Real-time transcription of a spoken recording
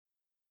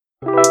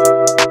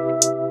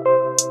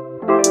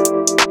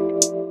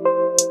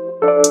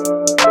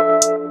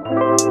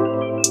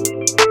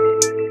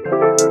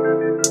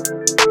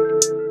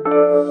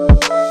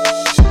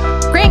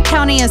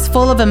is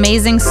full of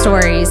amazing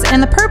stories,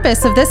 and the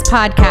purpose of this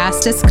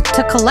podcast is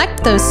to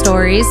collect those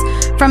stories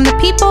from the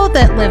people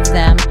that live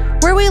them.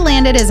 Where We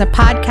Landed is a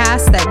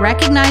podcast that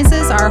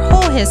recognizes our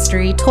whole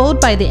history told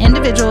by the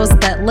individuals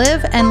that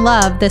live and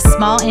love this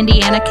small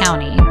Indiana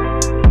county.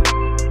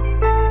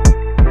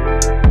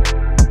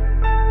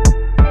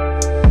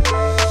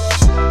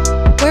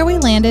 Where We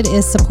Landed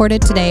is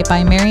supported today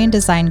by Marion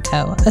Design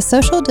Co., a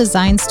social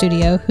design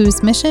studio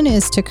whose mission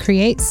is to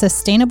create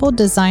sustainable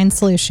design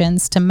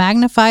solutions to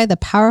magnify the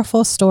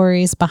powerful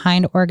stories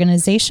behind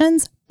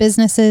organizations,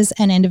 businesses,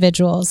 and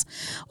individuals.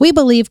 We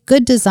believe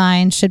good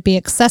design should be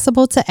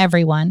accessible to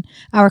everyone.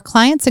 Our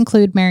clients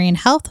include Marion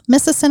Health,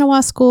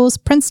 Mississinawa Schools,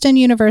 Princeton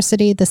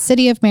University, the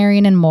City of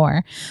Marion, and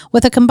more.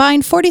 With a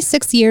combined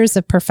 46 years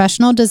of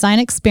professional design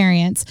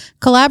experience,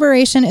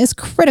 collaboration is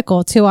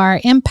critical to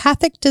our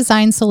empathic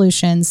design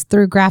solutions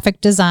through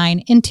graphic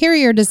design,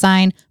 interior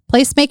design,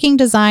 placemaking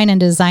design, and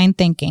design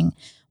thinking.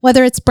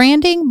 Whether it's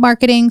branding,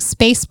 marketing,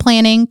 space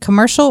planning,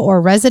 commercial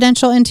or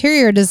residential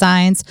interior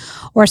designs,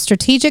 or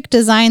strategic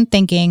design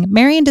thinking,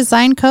 Marion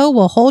Design Co.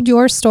 will hold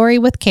your story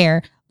with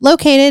care.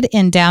 Located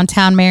in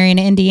downtown Marion,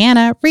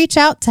 Indiana, reach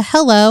out to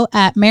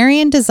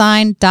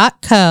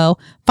hello@mariondesign.co.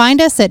 Find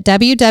us at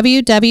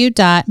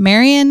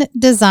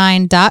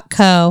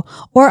www.mariondesign.co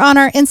or on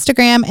our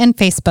Instagram and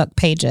Facebook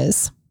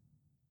pages.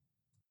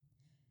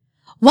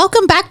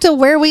 Welcome back to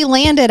Where We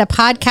Landed, a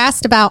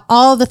podcast about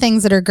all the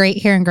things that are great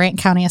here in Grant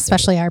County,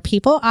 especially our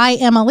people. I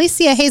am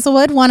Alicia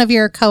Hazelwood, one of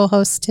your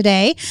co-hosts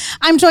today.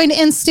 I'm joined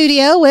in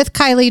studio with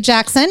Kylie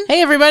Jackson.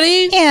 Hey,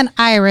 everybody. And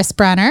Iris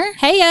Brunner.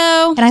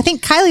 Heyo. And I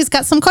think Kylie's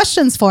got some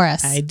questions for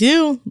us. I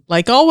do,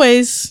 like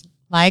always.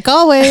 Like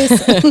always.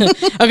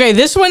 Okay,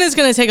 this one is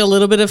going to take a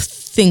little bit of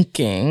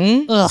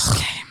thinking.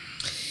 Ugh.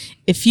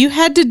 If you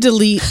had to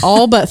delete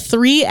all but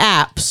 3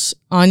 apps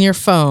on your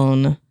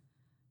phone,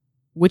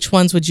 which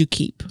ones would you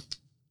keep?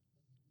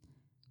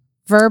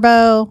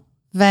 Verbo,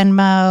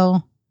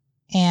 Venmo,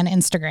 and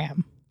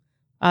Instagram.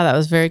 Oh, that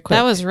was very quick.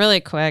 That was really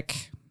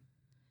quick.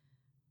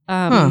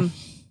 You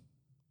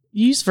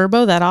use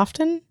Verbo that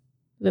often?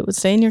 That would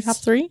stay in your top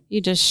 3? You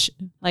just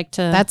like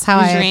to That's how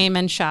I dream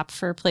and shop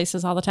for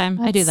places all the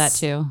time. I do that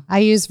too. I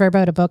use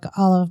Verbo to book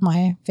all of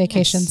my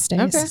vacation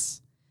stays. Okay.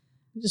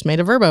 You just made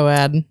a Verbo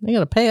ad. They got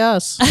to pay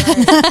us. Try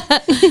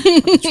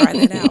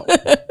that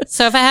out.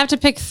 So if I have to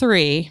pick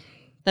 3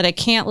 that I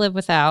can't live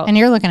without. And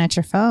you're looking at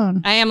your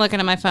phone. I am looking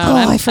at my phone.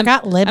 Oh, I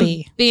forgot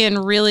Libby. I'm being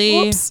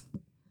really... Whoops.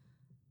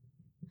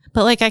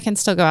 But like I can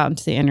still go out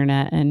into the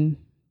internet and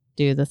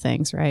do the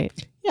things, right?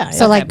 Yeah.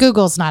 So like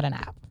Google's not an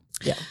app.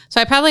 Yeah. So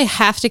I probably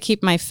have to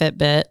keep my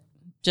Fitbit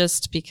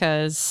just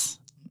because...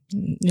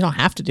 You don't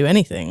have to do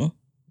anything.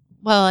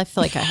 Well, I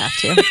feel like I have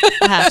to.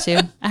 I have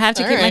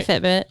to keep my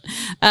Fitbit.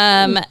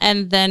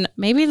 And then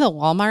maybe the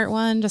Walmart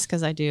one, just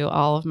because I do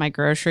all of my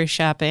grocery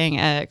shopping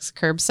at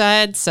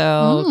curbside.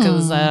 So,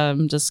 because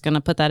I'm just going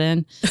to put that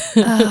in.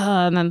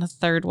 And then the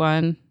third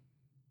one,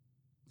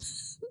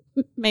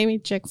 maybe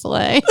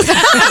Chick-fil-A.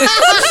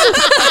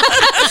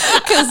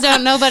 Because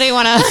don't nobody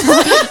want to,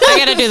 I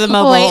got to do the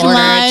mobile Wait in order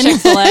line. at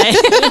Chick-fil-A.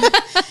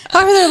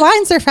 However, their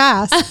lines are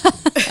fast.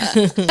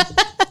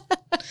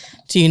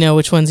 Do you know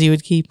which ones you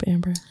would keep,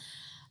 Ambra?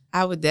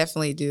 I would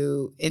definitely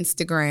do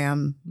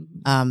Instagram,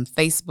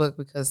 Facebook,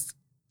 because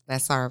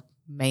that's our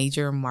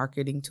major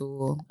marketing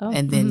tool,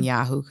 and then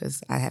Yahoo,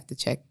 because I have to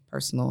check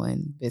personal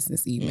and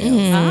business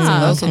emails. So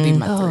those would be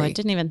my 3. I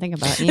didn't even think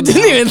about email. I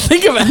didn't even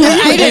think about it.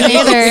 I didn't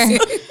either.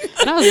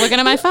 And I was looking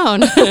at my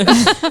phone.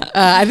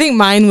 I think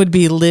mine would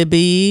be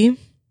Libby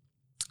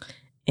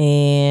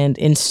and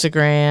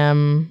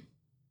Instagram.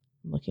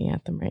 I'm looking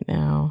at them right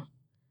now.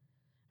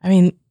 I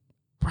mean,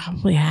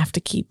 probably have to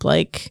keep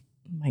like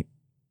my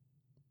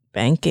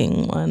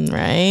banking one,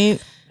 right?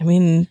 I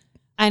mean,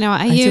 I know.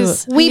 I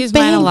use We mine a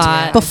banked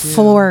lot.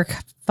 before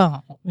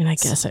phone. I mean, I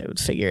guess I would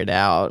figure it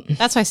out.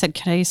 That's why I said,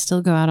 can I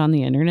still go out on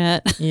the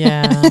internet?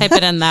 Yeah. Type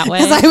it in that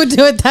way. Because I would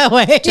do it that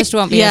way. Just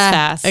won't be as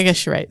fast. I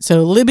guess you're right.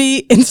 So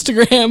Libby,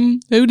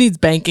 Instagram, who needs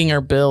banking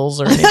or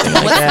bills or anything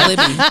like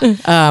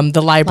that?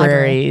 The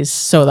libraries,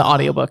 so the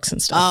audiobooks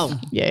and stuff. Oh.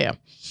 Yeah.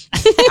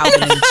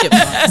 Alvin and the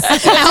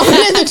Chipmunks.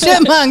 Alvin and the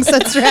Chipmunks,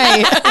 that's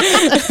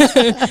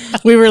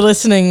right. We were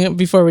listening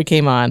before we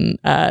came on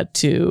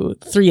to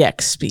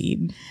 3x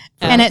speed.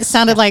 And it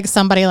sounded like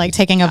somebody like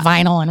taking a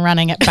vinyl and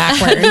running it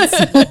backwards.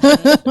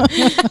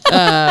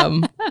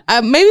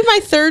 Maybe my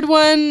third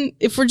one,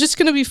 if we're just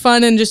going to be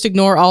fun and just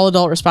ignore all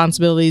adult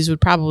responsibilities, would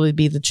probably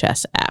be the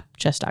chess app,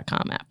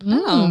 chess.com app.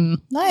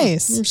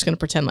 Nice. We're just going to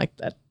pretend like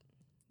that.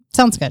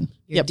 Sounds good.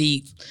 You're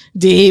deep. All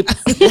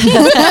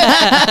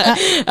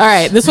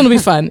right, this one will be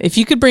fun. If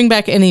you could bring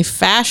back any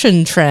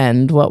fashion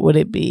trend, what would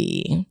it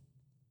be?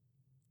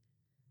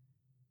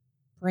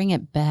 Bring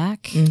it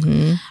back.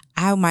 Mm-hmm.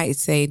 I might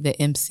say the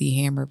MC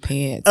Hammer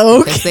pants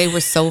Okay. because they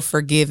were so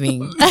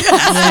forgiving.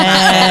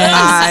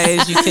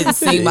 Eyes, you couldn't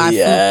see my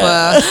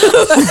fupa.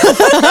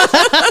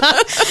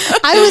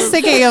 I was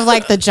thinking of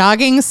like the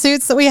jogging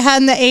suits that we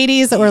had in the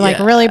 80s that were like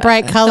really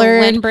bright The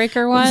colored.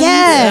 windbreaker one.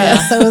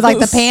 Yes. So it was like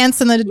the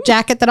pants and the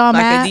jacket that all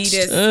Like matched.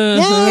 Adidas.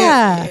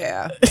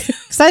 Yeah.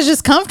 Because I was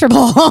just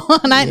comfortable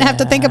and I didn't have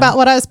to think about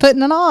what I was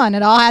putting it on.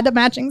 It all had the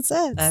matching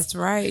sets. That's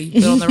right.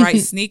 You put on the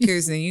right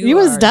sneakers and you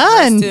was are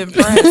done. dressed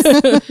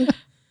to impress.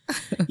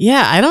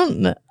 Yeah,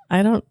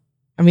 I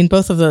mean,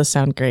 both of those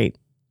sound great.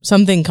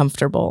 Something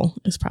comfortable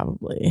is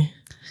probably.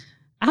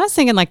 I was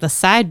thinking like the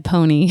side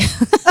pony.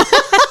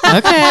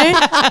 Okay.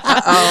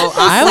 Oh,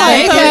 I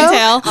Side like it.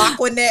 ponytail.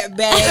 Aquanet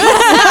bag.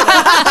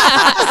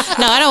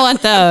 No, I don't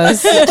want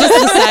those. Just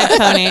the side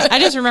pony. I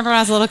just remember when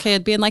I was a little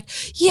kid being like,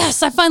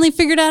 yes, I finally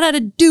figured out how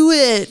to do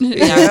it.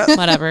 Yeah,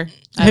 whatever.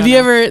 Have you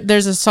ever,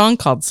 there's a song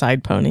called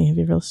Side Pony. Have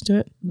you ever listened to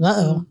it?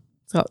 Uh-oh.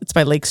 It's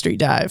by Lake Street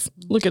Dive.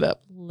 Look it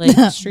up. Lake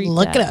Street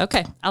Look it Dive. up.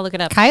 Okay, I'll look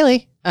it up.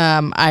 Kylie.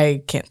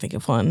 I can't think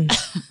of one.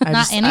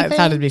 I anything?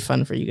 thought it'd be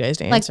fun for you guys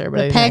to Like answer, but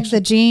I the didn't peg, actually-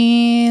 the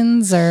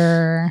jeans,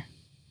 or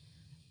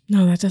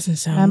No, that doesn't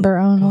sound. remember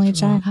only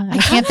comfortable. child. I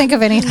can't think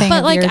of anything But,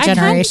 of like, your I kind-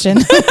 generation.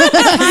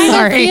 I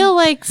Sorry. feel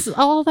like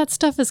all that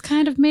stuff has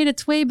kind of made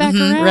its way back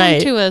around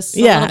Right. to us a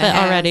Yeah. little bit It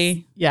has.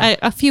 already. Yeah.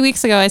 A few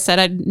weeks ago, I said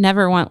I'd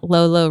never want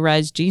low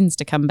rise jeans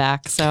to come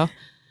back. So,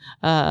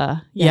 Yeah,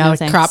 no like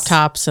thanks. crop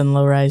tops and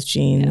low rise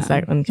jeans. Yeah.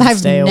 That one can I've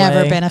stay never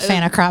away. been a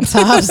fan of crop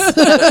tops.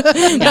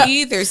 Me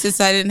either, since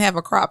I didn't have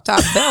a crop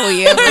top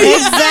belly ever.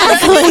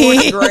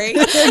 Exactly. Fourth grade.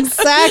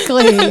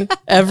 Exactly.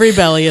 Every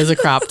belly is a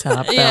crop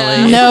top Yeah.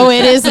 belly. No,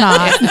 it is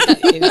not.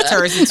 It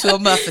turns into a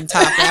muffin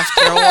top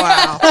after a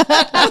while.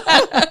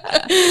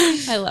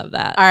 I love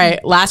that. All right,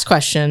 last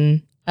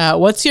question.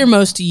 What's your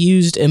most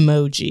used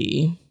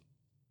emoji?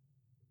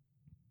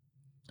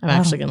 I'm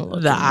actually gonna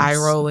look The at eye this.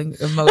 rolling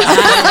emoji.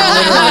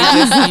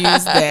 I literally just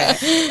used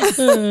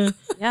that.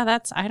 Yeah,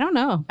 I don't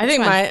know. I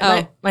think Which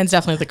one? mine's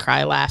definitely the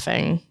cry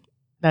laughing.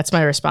 That's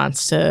my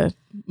response to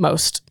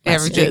most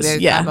Everything messages.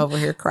 that Yeah, I'm over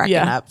here cracking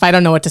yeah. up. If I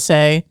don't know what to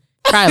say,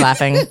 cry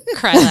laughing.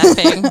 Cry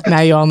laughing.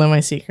 Now you all know my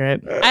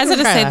secret. I was going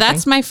to Cry say, laughing.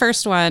 that's my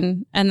first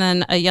one. And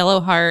then a yellow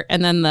heart.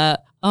 And then the,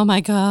 oh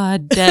my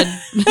God, dead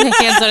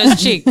hands on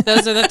his cheek.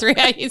 Those are the three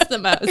I use the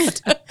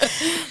most.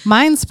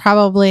 Mine's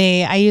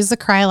probably, I use the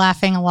cry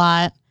laughing a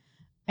lot.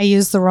 I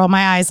use the roll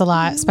my eyes a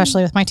lot,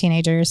 especially with my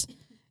teenagers.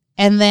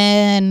 And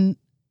then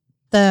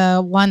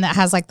the one that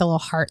has like the little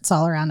hearts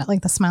all around it,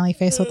 like the smiley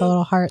face with the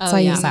little hearts. Oh, I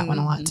yeah. use that one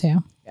a lot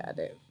too. Got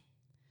it.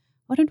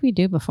 What did we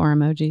do before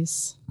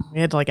emojis?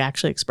 We had to like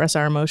actually express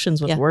our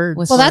emotions with Yeah, words.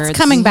 with Well, that's words.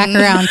 coming back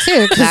around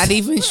too. 'Cause- Not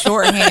even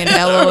shorthand,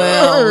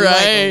 LOL.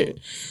 Right. Like,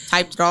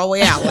 typed it all the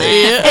way out.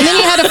 and then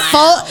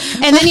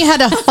you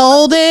had to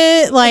fold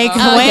it like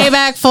Oh, way yeah.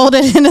 back, fold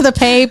it into the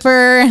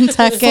paper and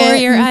tuck For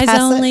it. your and eyes pass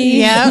it. only.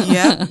 Yeah.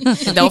 Yep. And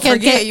don't could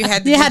forget, get- you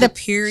had to you do had the to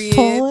period.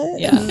 Pull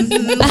it. Yeah.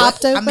 and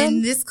popped open. I'm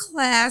in this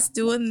class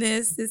doing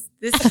this day,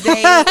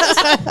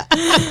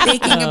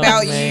 thinking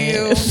about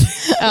you.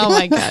 Oh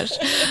my gosh.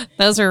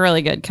 Those were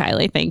really good,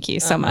 Kylie. Thank you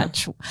so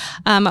much.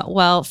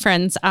 Well,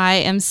 friends, I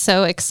am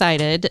so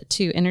excited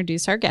to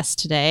introduce our guest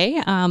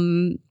today.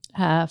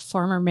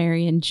 Former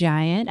Marion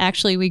Giant.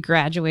 Actually, we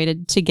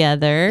graduated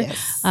together.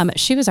 Yes.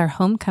 She was our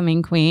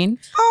homecoming queen.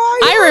 Oh,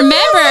 I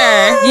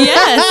remember.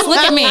 Yes. Look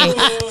at me.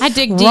 I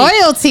dig deep.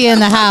 Royalty in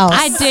the house.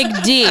 I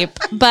dig deep,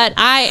 but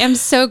I am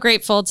so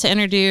grateful to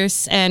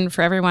introduce and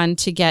for everyone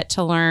to get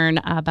to learn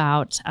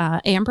about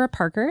Ambra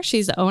Parker.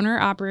 She's the owner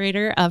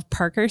operator of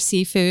Parker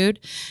Seafood.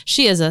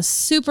 She is a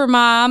super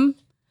mom.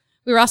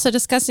 We were also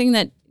discussing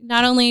that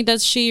not only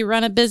does she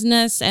run a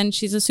business and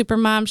she's a super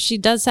mom, she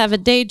does have a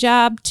day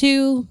job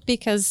too,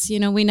 because, you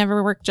know, we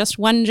never work just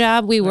one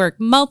job. We work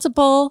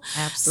multiple.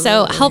 Absolutely.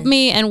 So help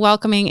me in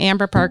welcoming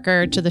Ambra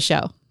Parker to the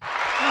show.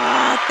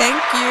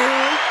 Thank you.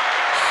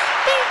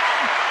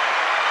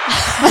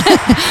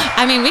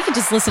 I mean, we could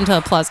just listen to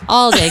applause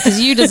all day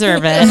because you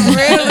deserve it.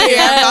 Really?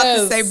 I'm about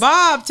to say,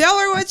 Bob, tell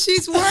her what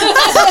she's worth.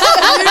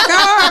 New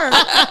car.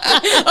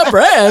 A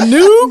brand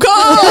new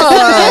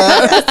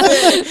car. That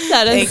is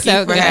Thank so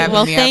you for good. having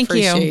Well, me. thank I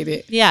appreciate you.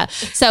 it. Yeah.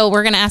 So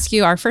we're going to ask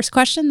you our first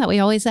question that we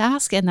always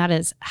ask, and that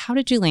is, how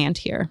did you land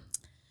here?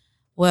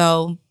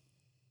 Well,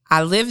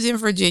 I lived in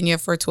Virginia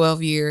for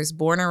 12 years,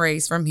 born and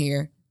raised from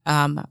here,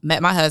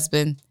 met my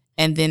husband,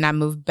 and then I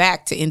moved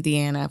back to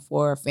Indiana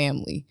for a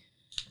family.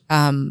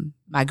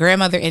 My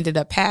grandmother ended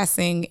up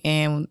passing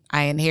and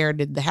I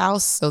inherited the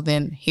house. So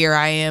then here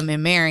I am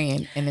in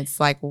Marion, and it's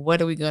like,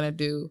 what are we going to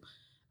do?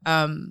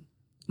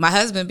 My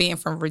husband being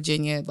from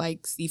Virginia,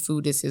 like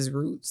seafood is his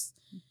roots.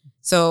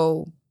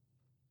 So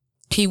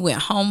he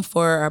went home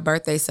for a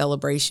birthday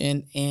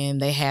celebration and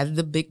they had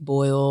the big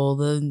boil,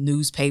 the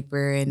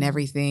newspaper and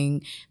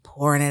everything,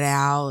 pouring it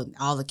out, and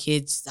all the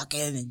kids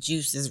sucking and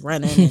juice is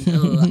running.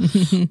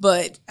 And,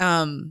 but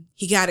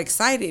he got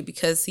excited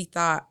because he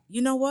thought,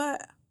 you know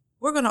what?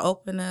 We're going to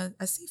open a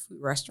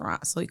seafood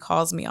restaurant. So he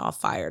calls me all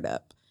fired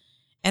up.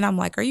 And I'm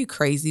like, are you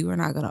crazy? We're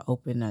not going to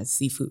open a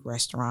seafood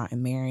restaurant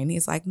in Marion.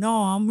 He's like,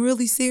 no, I'm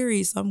really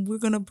serious. We're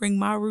going to bring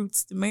my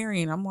roots to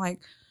Marion. I'm like,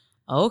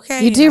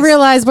 okay. You do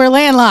realize we're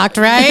landlocked,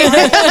 right? So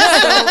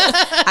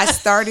I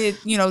started,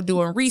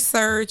 doing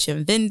research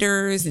and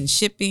vendors and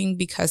shipping,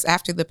 because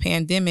after the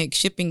pandemic,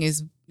 shipping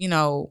is,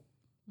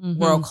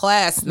 world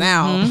class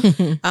now.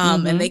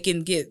 And they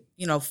can get,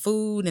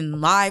 food and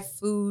live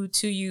food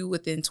to you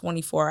within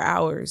 24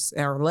 hours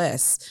or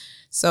less.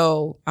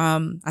 So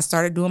I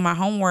started doing my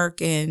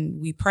homework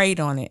and we prayed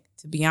on it.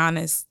 To be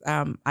honest,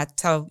 I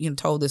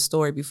told this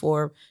story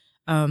before.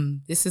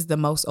 This is the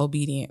most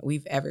obedient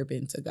we've ever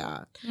been to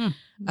God.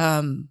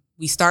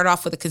 We start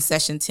off with a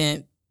concession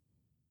tent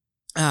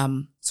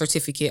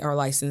certificate or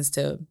license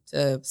to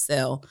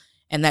sell,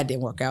 and that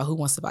didn't work out. Who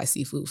wants to buy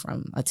seafood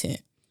from a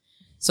tent?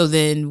 So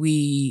then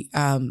we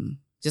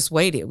just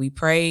waited. We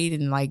prayed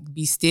and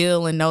be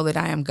still and know that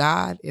I am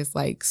God.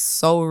 It's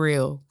so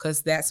real,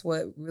 because that's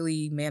what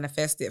really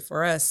manifested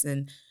for us.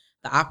 And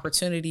the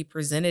opportunity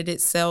presented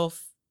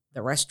itself.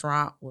 The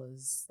restaurant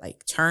was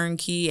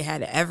turnkey. It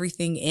had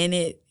everything in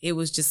it. It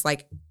was just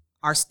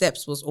our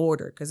steps was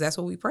ordered, because that's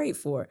what we prayed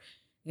for.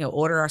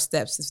 Order our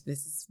steps. If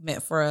this is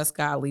meant for us,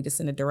 God, lead us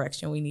in the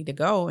direction we need to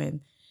go. And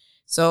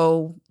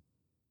so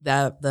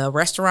the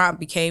restaurant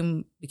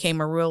became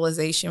a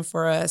realization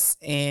for us,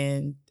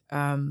 and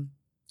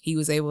he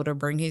was able to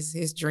bring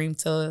his dream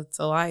to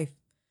life.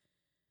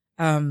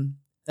 When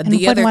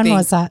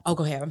was that? Oh,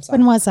 go ahead. I'm sorry.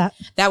 When was that?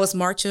 That was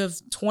March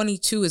of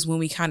 22 is when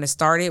we kind of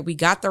started. We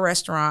got the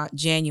restaurant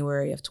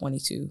January of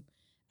 22.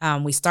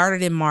 We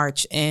started in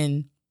March.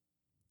 And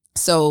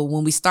so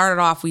when we started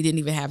off, we didn't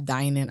even have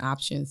dine-in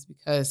options,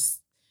 because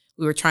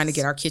we were trying to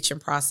get our kitchen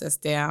process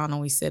down,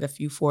 and we said a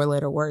few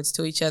 4-letter words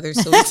to each other.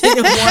 So we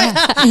didn't want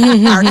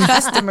our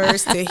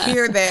customers to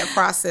hear that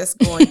process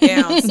going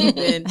down. So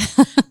then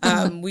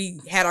we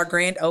had our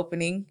grand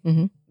opening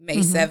May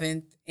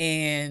 7th,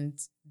 and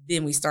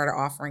then we started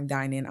offering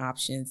dine-in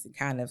options and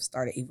kind of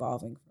started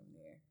evolving from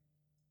there.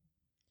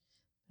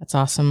 That's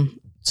awesome.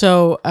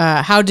 So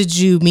how did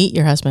you meet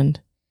your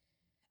husband?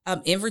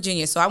 In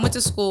Virginia. So I went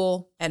to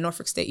school at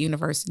Norfolk State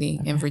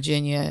University in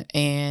Virginia,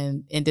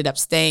 and ended up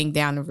staying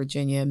down in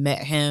Virginia,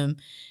 met him.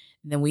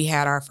 And then we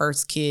had our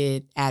first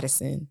kid,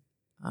 Addison,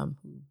 who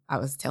I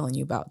was telling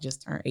you about,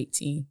 just turned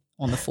 18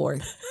 on the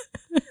 4th.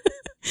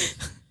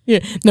 Yeah,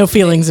 no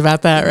feelings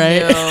about that,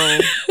 right? No,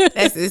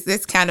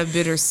 it's kind of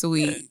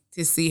bittersweet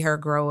to see her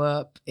grow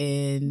up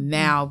and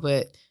now,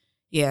 but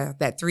yeah,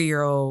 that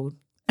 3-year-old,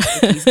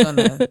 he's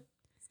gonna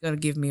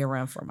give me a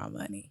run for my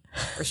money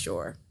for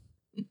sure.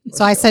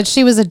 So I said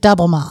she was a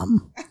double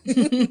mom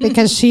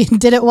because she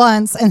did it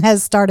once and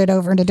has started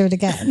over to do it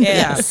again.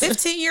 Yeah,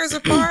 15 years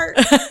apart.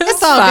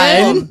 It's all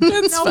fine.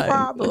 good. It's No fine.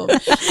 problem.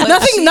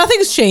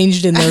 Nothing's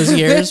changed in those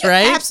years,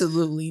 right?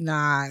 Absolutely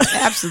not.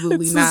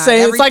 Absolutely It's not. the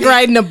same. It's like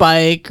riding a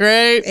bike,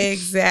 right?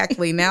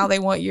 Exactly. Now they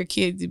want your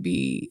kid to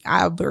be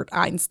Albert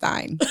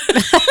Einstein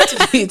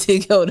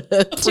to go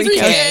to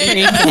pre-K.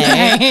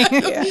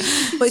 Yeah.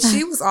 But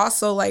she was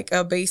also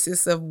a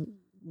basis of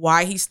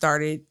why he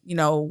started,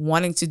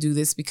 wanting to do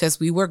this, because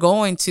we were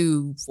going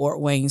to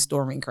Fort Wayne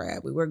Storming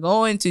Crab. We were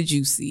going to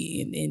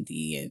Juicy and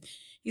Indy. And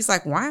he's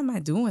like, why am I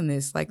doing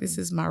this? This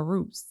is my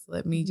roots.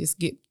 Let me just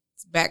get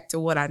back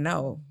to what I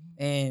know.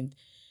 And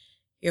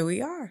here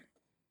we are.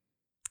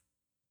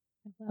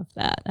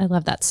 I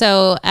love that.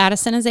 So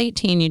Addison is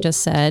 18, you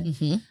just said.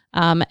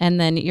 Mm-hmm. And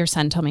then your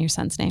son, tell me your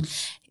son's name.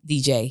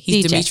 DJ.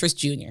 He's DJ. Demetrius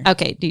Jr.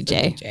 Okay,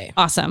 DJ. So DJ.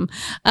 Awesome.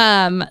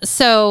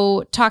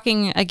 So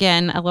talking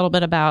again a little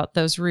bit about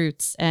those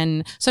roots.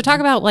 And so talk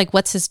about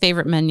what's his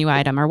favorite menu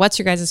item, or what's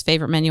your guys'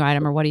 favorite menu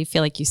item, or what do you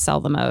feel like you sell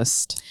the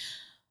most?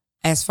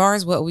 As far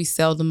as what we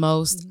sell the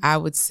most, I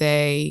would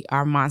say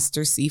our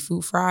monster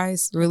seafood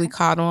fries really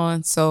caught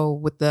on. So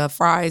with the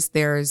fries,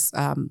 there's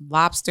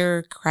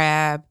lobster,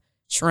 crab,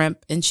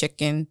 shrimp, and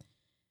chicken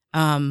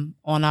on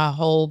a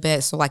whole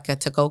bed. So like a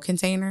to-go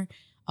container,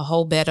 a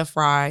whole bed of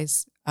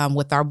fries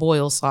with our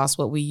boil sauce,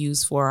 what we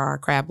use for our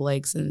crab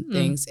legs and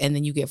things. And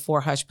then you get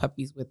 4 hush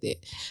puppies with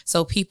it.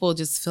 So people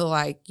just feel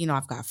like,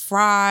 I've got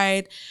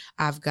fried,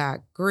 I've got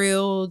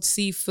grilled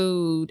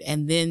seafood,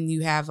 and then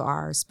you have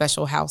our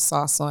special house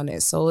sauce on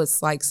it. So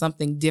it's like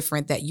something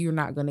different that you're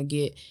not going to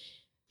get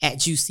at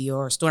Juicy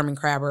or Storming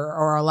Crab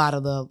or a lot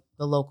of the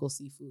local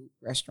seafood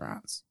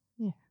restaurants.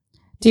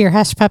 Do your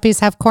hush puppies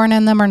have corn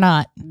in them or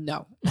not?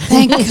 No.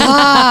 Thank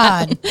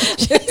God.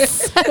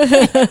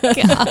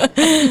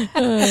 I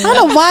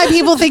don't know why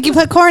people think you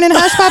put corn in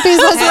hush puppies.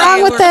 What's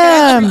wrong with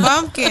them?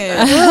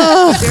 Bumpkin.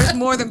 There's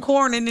more than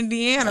corn in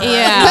Indiana. Right?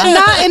 Yeah. But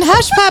not in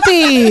hush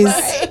puppies.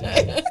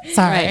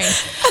 Sorry. Right.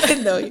 I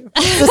didn't know you.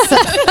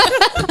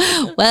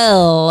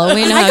 Well,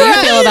 we know how you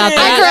feel about that.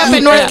 I grew up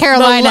in North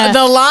Carolina.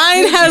 The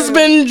line has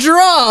been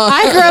drawn.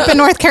 I grew up in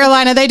North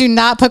Carolina. They do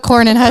not put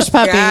corn in hush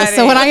puppies.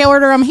 So when I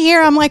order them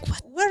here, I'm like,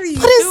 what are you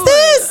What is doing?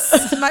 this?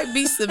 This might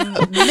be some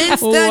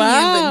minced onion,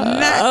 but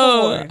not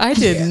corn. I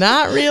did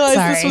not realize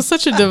this Sorry. was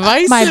such a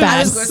divisive My bad. I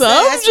was gonna say,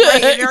 that's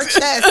right in your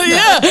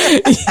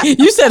subject. chest. Yeah,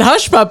 you said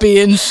hush puppy,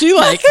 and she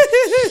like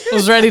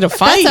was ready to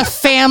fight. that's a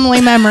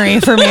family memory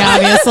for me,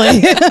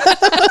 obviously.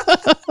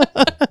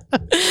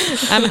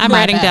 I'm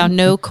writing down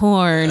no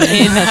corn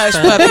in hush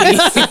puppies.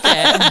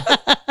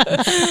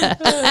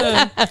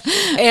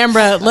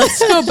 Ambra, let's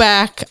go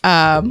back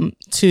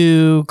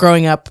to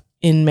growing up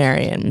in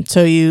Marion.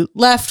 So you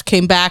left,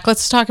 came back.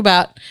 Let's talk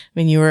about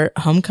when you were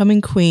homecoming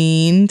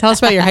queen. Tell us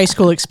about your high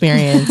school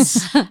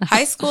experience.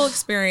 High school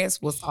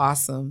experience was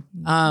awesome.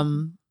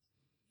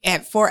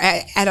 At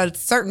a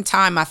certain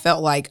time, I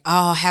felt like,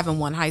 oh, having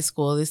one high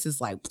school, this is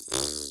like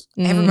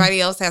everybody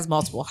else has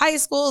multiple high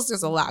schools.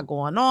 There's a lot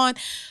going on,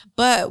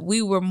 but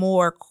we were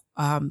more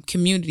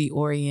community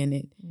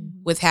oriented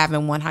with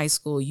having one high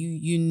school.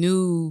 You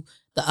knew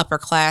the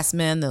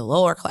upperclassmen, the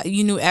lower class.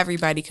 You knew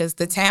everybody because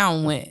the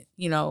town went,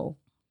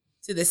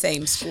 to the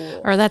same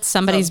school. Or that's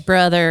somebody's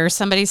brother, or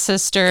somebody's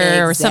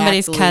sister, or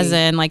somebody's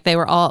cousin. Like we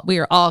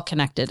were all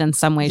connected in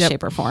some way,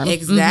 shape, or form.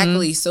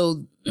 Exactly.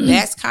 So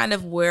that's kind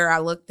of where I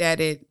looked at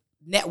it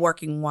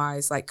networking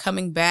wise, like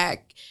coming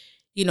back,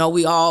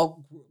 we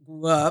all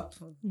grew up,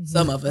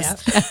 some of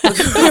us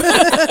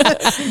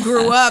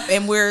grew up,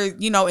 and we're,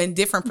 in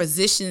different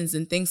positions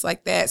and things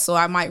like that. So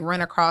I might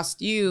run across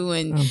you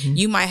and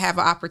you might have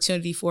an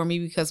opportunity for me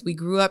because we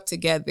grew up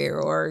together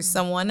or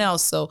someone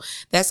else. So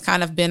that's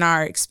kind of been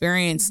our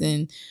experience.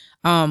 And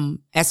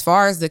as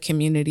far as the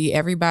community,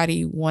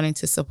 everybody wanting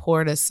to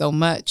support us so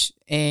much,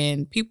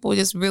 and people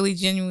just really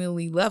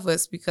genuinely love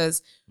us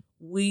because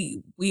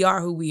we are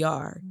who we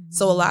are.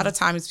 So a lot of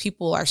times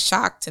people are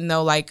shocked to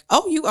know, like,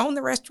 oh, you own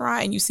the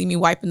restaurant and you see me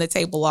wiping the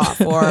table off,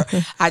 or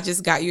I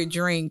just got your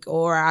drink,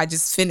 or I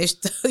just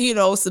finished,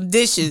 some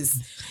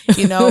dishes.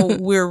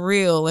 We're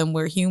real and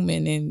we're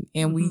human,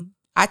 and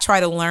I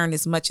try to learn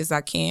as much as I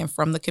can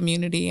from the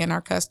community and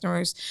our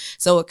customers.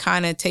 So it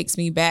kind of takes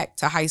me back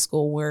to high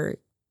school where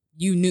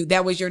you knew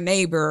that was your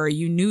neighbor, or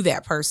you knew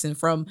that person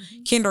from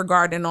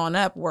kindergarten on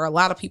up, where a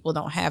lot of people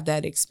don't have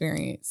that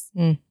experience.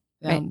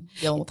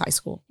 Dealing with high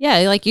school. Yeah,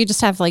 like you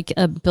just have like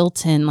a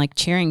built-in like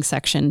cheering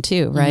section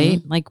too, right?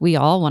 Like we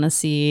all want to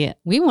see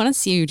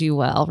you do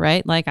well,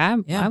 right? Like I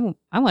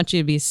want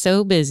you to be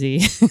so busy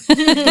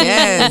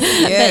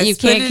that you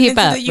can't keep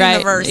up,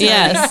 right?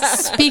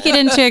 Yes, speak it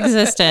into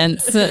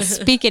existence,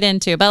 speak it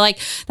into. But like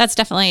that's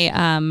definitely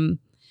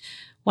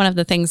one of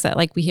the things that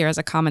like we hear as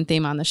a common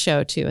theme on the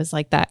show too, is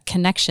like that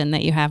connection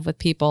that you have with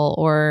people,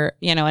 or,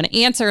 an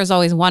answer is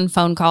always one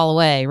phone call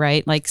away,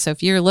 right? Like, so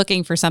if you're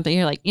looking for something,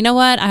 you're like, you know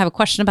what, I have a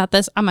question about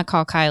this. I'm going to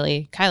call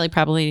Kylie.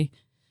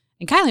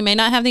 Kylie may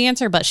not have the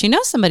answer, but she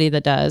knows somebody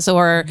that does,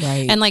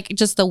 and like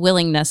just the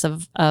willingness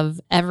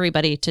of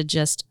everybody to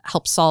just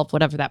help solve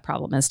whatever that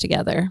problem is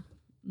together.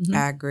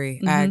 I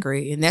agree. I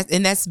agree. And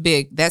that's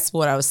big. That's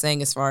what I was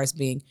saying as far as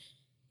being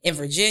in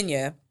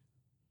Virginia.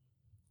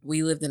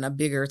 We lived in a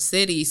bigger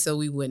city, so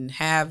we wouldn't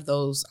have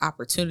those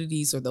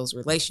opportunities or those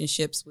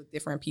relationships with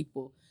different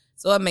people.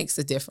 So it makes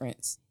a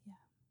difference.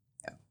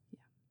 Yeah.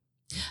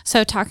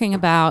 So talking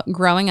about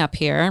growing up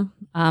here,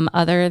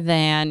 other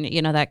than,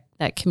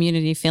 that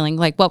community feeling,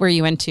 like what were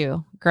you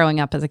into growing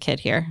up as a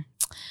kid here?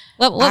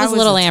 What was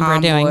little Ambra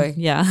doing?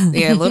 Yeah.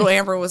 Little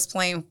Ambra was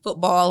playing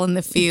football in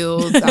the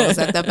fields. I was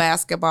at the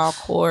basketball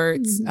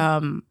courts.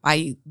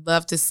 I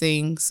love to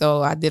sing,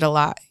 so I did a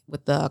lot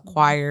with the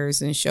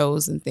choirs and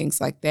shows and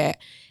things like that.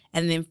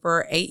 And then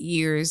for 8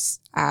 years,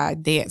 I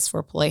danced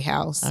for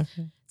Playhouse.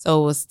 Okay.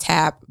 So it was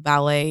tap,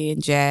 ballet,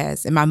 and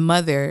jazz. And my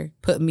mother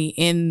put me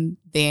in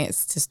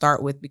dance to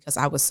start with because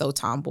I was so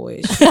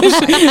tomboyish.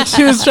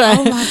 She was trying.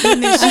 Oh my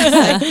goodness. She's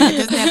like, it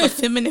doesn't have a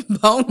feminine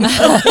bone. So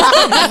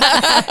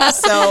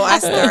I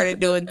started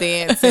doing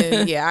dance,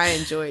 and I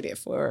enjoyed it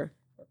for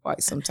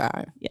quite some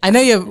time. I know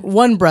you have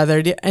one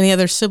brother. Any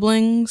other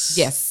siblings?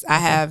 Yes, I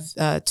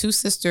have 2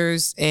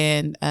 sisters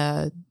and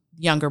a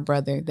younger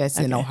brother that's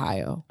in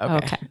Ohio.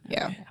 Okay.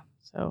 Yeah.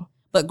 So.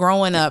 But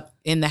growing up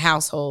in the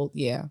household,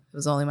 it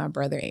was only my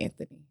brother,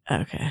 Anthony.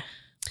 Okay.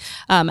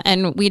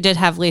 And we did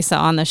have Lisa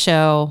on the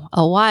show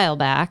a while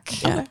back,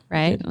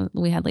 right?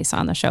 We had Lisa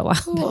on the show a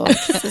while back.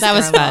 That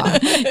was fun.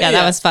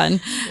 That was fun.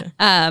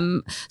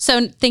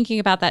 So thinking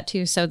about that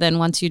too. So then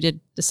once you did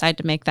decide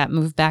to make that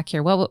move back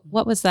here, what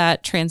was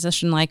that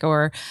transition like,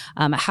 or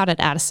how did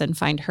Addison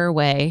find her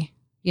way?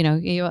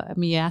 You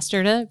asked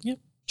her to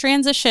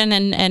transition,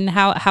 and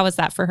how was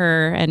that for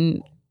her,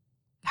 and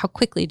how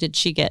quickly did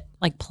she get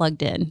like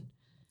plugged in?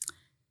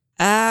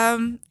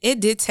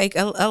 It did take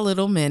a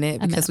little minute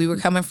because we were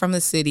coming from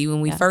the city. When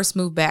we first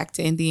moved back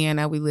to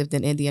Indiana, we lived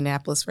in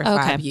Indianapolis for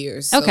 5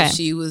 years. So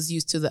she was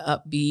used to the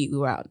upbeat. We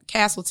were out in the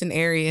Castleton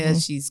area.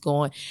 She's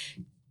going.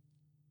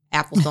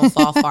 apples don't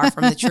fall far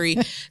from the tree.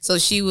 So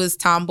she was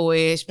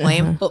tomboyish,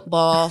 playing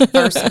football,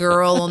 first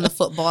girl on the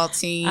football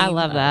team. I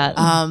love that.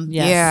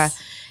 Yes. Yeah.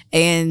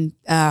 And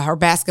her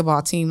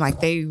basketball team, like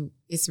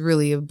it's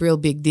really a real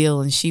big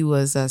deal. And she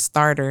was a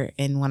starter.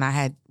 And when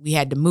we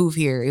had to move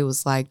here, it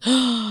was like,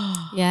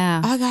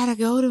 yeah, I gotta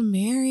go to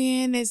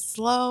Marion. It's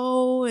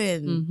slow.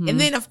 And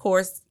then of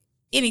course,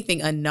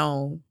 anything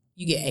unknown,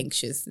 you get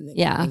anxious and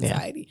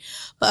anxiety.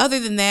 But other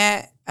than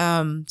that,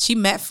 she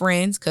met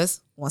friends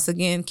because once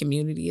again,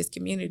 community is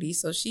community.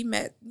 So she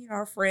met,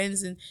 her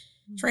friends, and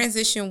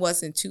transition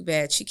wasn't too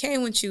bad. She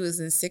came when she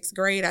was in 6th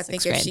grade. I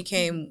think if she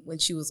came when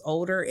she was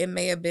older, it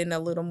may have been a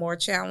little more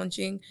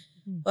challenging.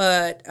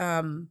 But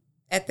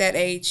at that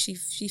age,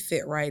 she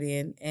fit right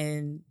in.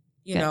 And,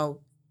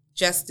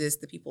 Justice,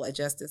 the people at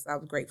Justice, I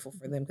was grateful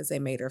for them because they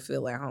made her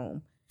feel at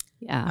home.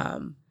 Yeah.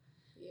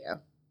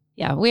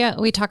 Yeah,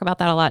 we talk about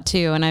that a lot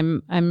too,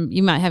 and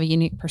you might have a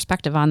unique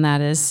perspective on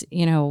that. Is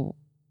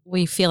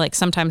we feel like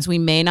sometimes we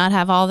may not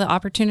have all the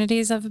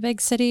opportunities of a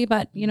big city,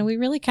 but we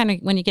really kind of,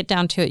 when you get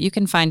down to it, you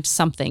can find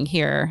something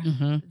here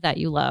that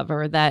you love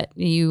or that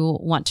you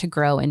want to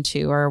grow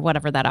into, or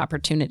whatever that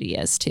opportunity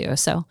is too.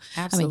 So,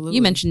 absolutely. I mean,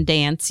 you mentioned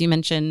dance, you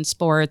mentioned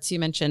sports, you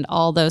mentioned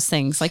all those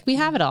things. Like we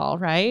have it all,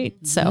 right?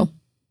 So,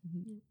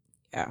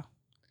 yeah.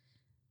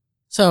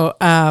 So,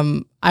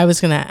 I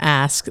was going to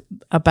ask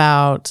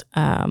about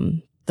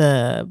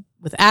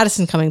with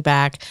Addison coming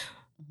back.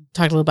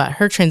 Talk a little about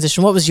her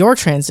transition. What was your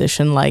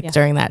transition like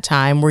during that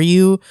time? Were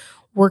you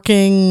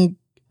working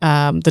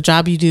the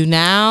job you do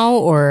now,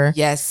 or?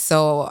 Yes.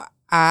 So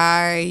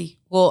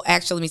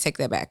actually, let me take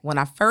that back. When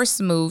I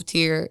first moved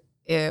here,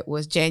 it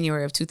was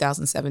January of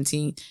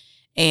 2017,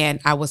 and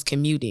I was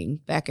commuting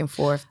back and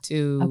forth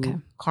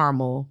to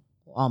Carmel,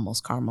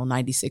 almost Carmel,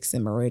 96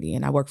 and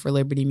Meridian. I worked for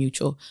Liberty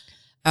Mutual.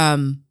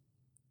 And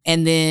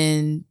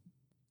then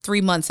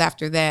 3 months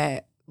after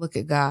that, look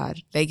at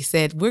God, they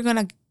said, we're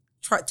going to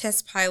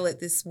test pilot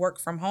this work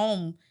from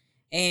home,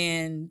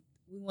 and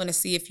we want to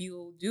see if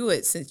you'll do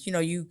it, since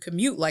you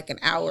commute like an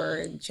hour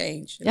and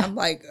change. And I'm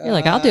like, you're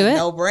like, I'll do it.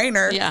 No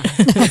brainer. Yeah.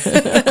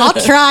 I'll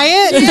try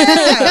it.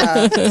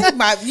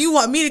 Yeah. You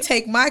want me to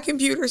take my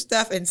computer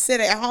stuff and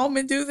sit at home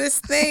and do this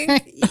thing?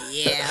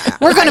 Yeah.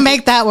 We're going to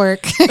make that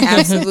work.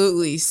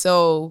 Absolutely.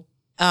 So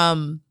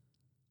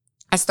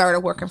I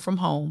started working from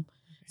home.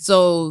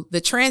 So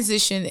the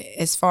transition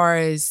as far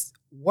as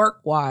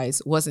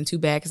work-wise wasn't too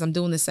bad because I'm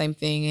doing the same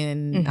thing,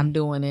 and I'm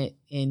doing it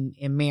in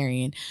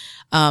Marion.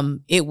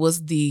 It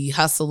was the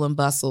hustle and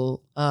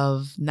bustle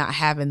of not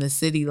having the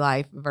city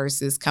life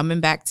versus coming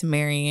back to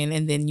Marion,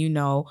 and then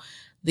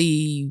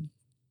the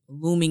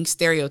looming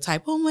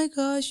stereotype, oh my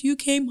gosh, you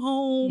came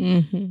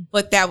home.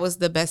 But that was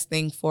the best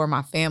thing for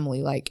my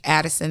family. Like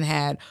Addison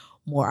had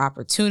more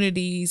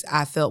opportunities.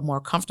 I felt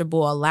more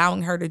comfortable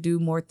allowing her to do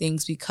more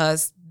things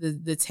because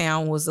the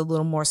town was a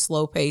little more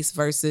slow paced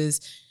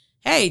versus,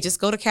 hey, just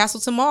go to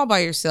Castleton Mall by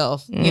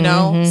yourself,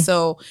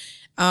 So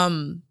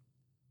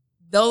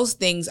those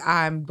things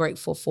I'm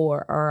grateful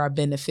for, or I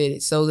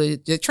benefited. So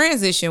the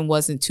transition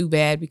wasn't too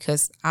bad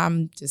because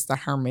I'm just a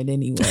hermit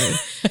anyway.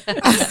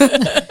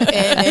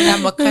 and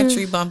I'm a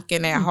country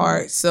bumpkin at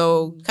heart.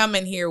 So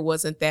coming here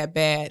wasn't that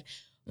bad.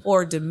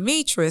 For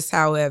Demetrius,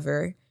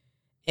 however,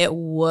 it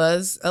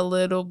was a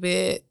little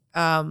bit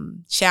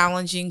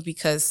challenging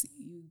because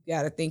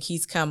got to think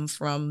he's come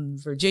from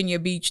Virginia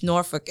Beach,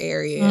 Norfolk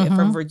area, and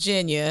from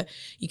Virginia.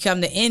 You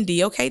come to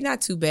Indy, okay, not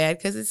too bad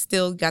because it's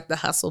still got the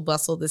hustle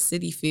bustle, the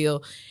city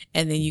feel,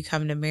 and then you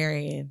come to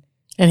Marion.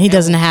 And he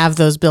doesn't have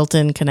those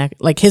built-in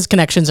like his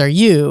connections are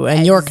you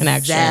and your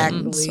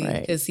connections. Exactly,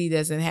 because he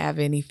doesn't have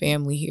any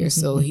family here,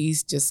 so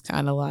he's just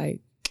kind of like,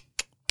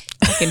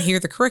 I can hear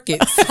the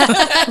crickets.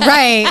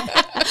 Right.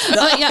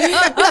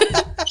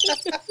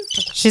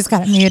 She's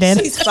got it muted.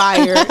 She's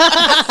fired.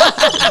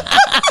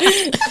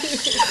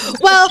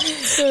 Well,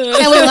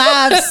 and we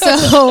laugh.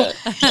 So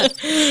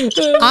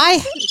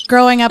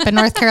growing up in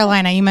North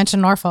Carolina, you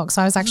mentioned Norfolk.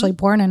 So I was actually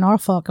born in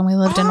Norfolk, and we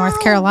lived in North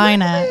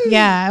Carolina. Really?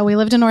 Yeah, we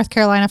lived in North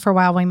Carolina for a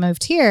while when we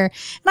moved here.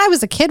 And I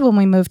was a kid when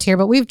we moved here,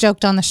 but we've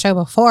joked on the show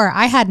before.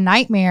 I had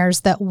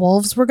nightmares that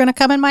wolves were going to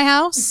come in my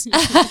house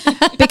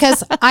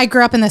because I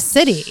grew up in the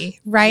city,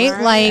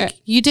 right? Like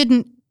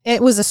it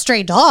was a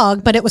stray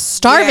dog, but it was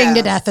starving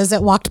to death as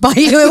it walked by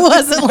you. It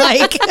wasn't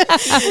like,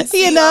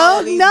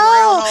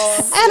 no.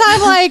 And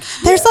I'm like,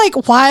 there's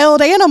like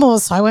wild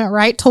animals. So I went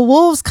right to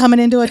wolves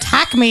coming in to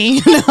attack me,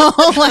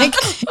 like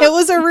it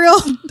was a real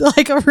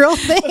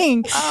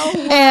thing. Oh,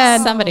 wow.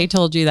 And somebody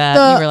told you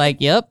that. You were like,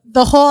 yep.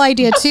 The whole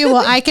idea too.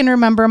 Well, I can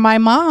remember my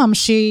mom,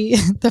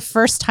 the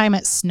first time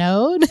it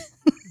snowed,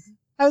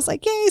 I was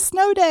like, yay,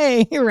 snow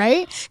day,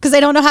 right? Because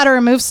they don't know how to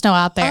remove snow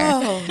out there.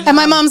 Oh, no. And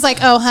my mom's like,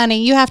 oh,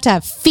 honey, you have to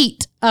have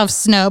feet of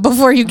snow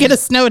before you get a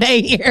snow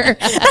day here.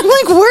 I'm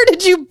like, where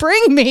did you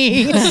bring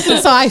me?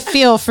 So I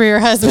feel for your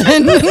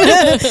husband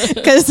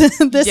because this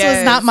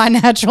was not my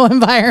natural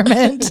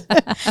environment.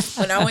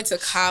 When I went to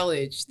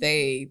college,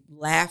 they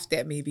laughed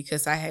at me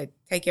because I had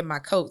taken my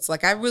coats.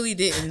 Like, I really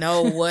didn't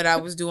know what I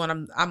was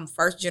doing. I'm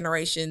first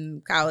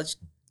generation college,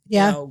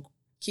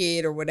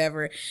 kid or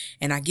whatever.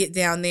 And I get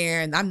down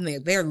there and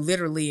they're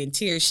literally in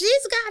tears.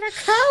 She's got a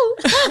coat.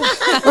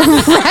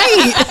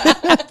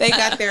 Right. They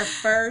got their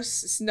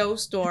first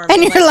snowstorm.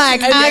 And you're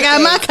like, I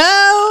got my coat.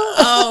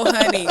 Oh,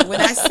 honey.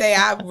 When I say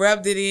I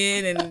rubbed it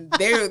in, and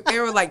they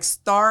were like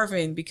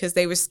starving because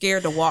they were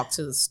scared to walk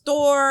to the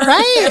store.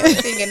 Right. And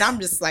everything. And I'm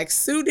just like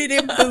suited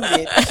and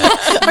booted.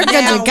 We're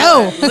good to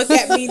go. Look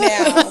at me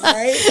now,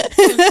 right?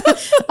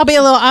 I'll be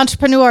a little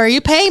entrepreneur.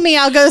 You pay me,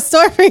 I'll go to the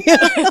store for you.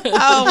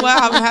 Oh,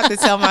 well, I'm going to have to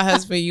tell my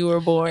husband you were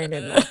born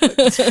in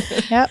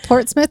Yep,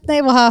 Portsmouth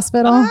Naval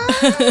Hospital.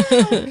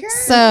 okay.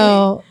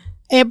 So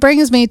it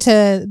brings me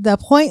to the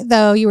point,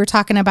 though, you were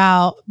talking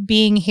about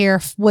being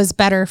here was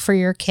better for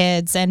your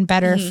kids and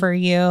better for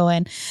you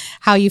and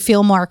how you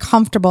feel more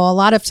comfortable. A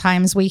lot of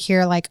times we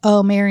hear like,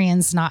 oh,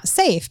 Marion's not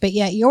safe, but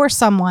yet you're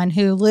someone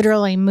who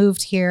literally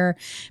moved here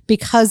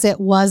because it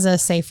was a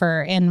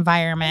safer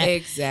environment.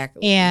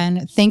 Exactly.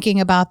 And thinking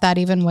about that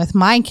even with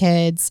my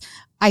kids,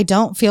 I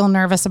don't feel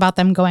nervous about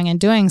them going and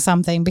doing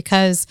something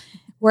because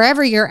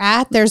wherever you're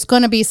at, there's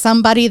going to be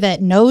somebody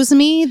that knows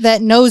me,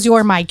 that knows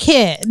you're my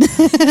kid.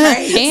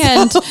 Right.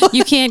 And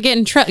you can't get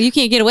in trouble. You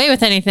can't get away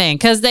with anything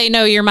because they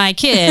know you're my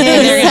kid.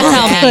 And they're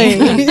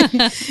going to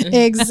tell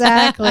me.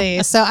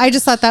 Exactly. So I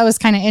just thought that was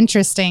kind of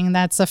interesting.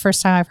 That's the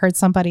first time I've heard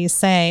somebody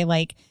say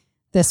like,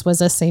 this was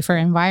a safer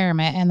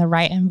environment and the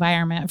right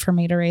environment for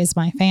me to raise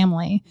my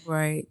family.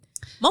 Right.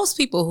 Most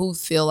people who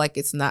feel like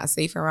it's not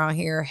safe around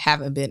here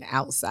haven't been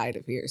outside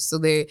of here. So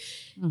their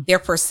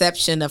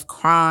perception of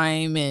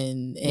crime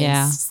and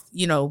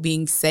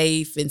being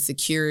safe and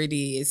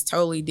security is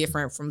totally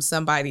different from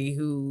somebody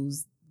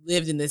who's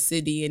lived in the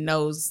city and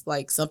knows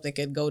like something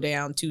could go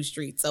down 2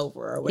 streets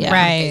over or whatever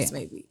the case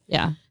may be.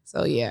 Yeah.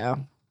 So yeah.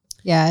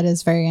 Yeah, it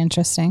is very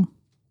interesting.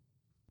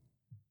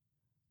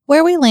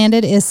 Where We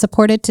Landed is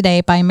supported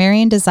today by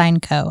Marion Design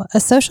Co.,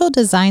 a social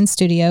design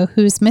studio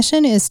whose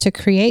mission is to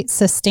create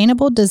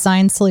sustainable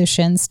design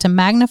solutions to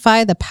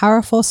magnify the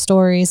powerful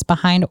stories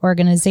behind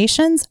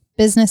organizations,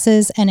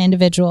 businesses, and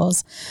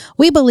individuals.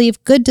 We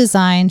believe good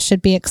design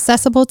should be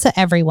accessible to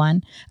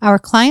everyone. Our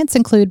clients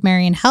include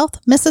Marion Health,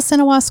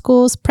 Mississinawa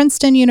Schools,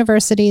 Princeton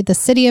University, the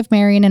City of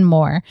Marion, and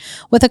more.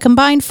 With a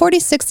combined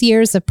 46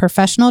 years of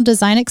professional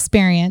design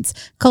experience,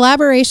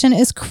 collaboration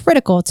is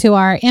critical to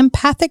our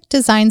empathic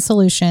design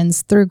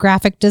solutions through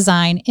graphic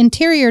design,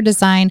 interior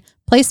design,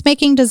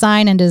 placemaking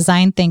design, and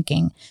design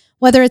thinking.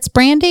 Whether it's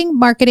branding,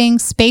 marketing,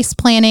 space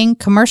planning,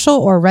 commercial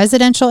or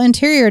residential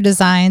interior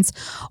designs,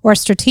 or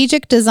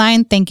strategic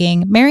design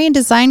thinking, Marion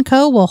Design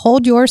Co. will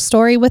hold your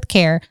story with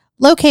care.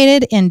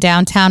 Located in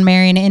downtown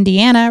Marion,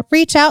 Indiana,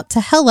 reach out to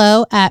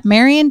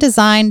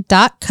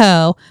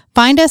hello@mariondesign.co.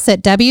 Find us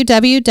at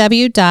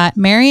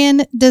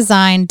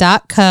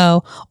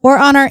www.mariondesign.co or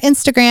on our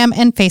Instagram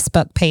and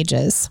Facebook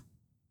pages.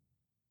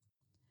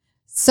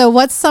 So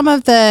what's some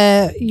of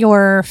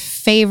your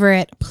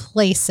favorite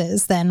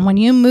places then? When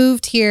you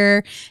moved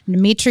here,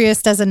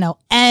 Demetrius doesn't know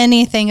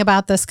anything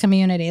about this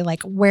community.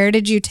 Like, where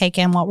did you take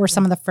him? What were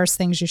some of the first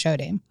things you showed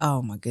him?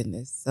 Oh my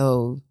goodness.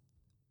 So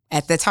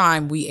at the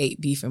time we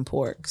ate beef and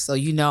pork. So,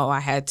 I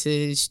had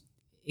to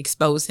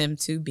expose him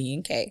to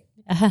B&K.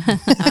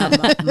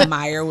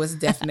 Meyer was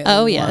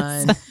definitely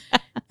one.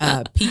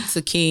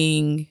 Pizza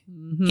King,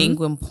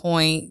 Penguin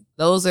Point.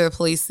 Those are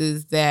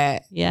places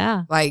that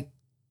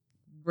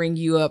bring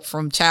you up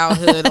from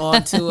childhood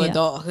onto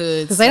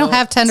adulthood. Because they don't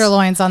have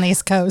tenderloins on the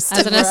East Coast. I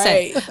was going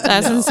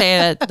to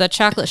say that the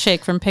chocolate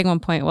shake from Penguin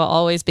Point will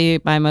always be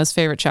my most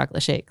favorite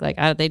chocolate shake. Like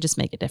they just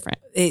make it different.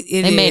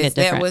 They made it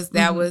different.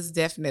 That was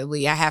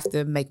definitely, I have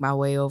to make my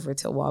way over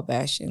to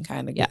Wabash and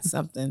kind of get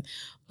something.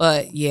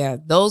 But yeah,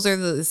 those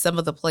are some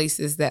of the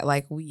places that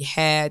like we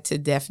had to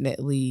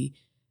definitely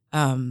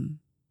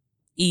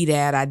eat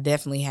at. I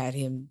definitely had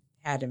him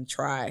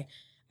try.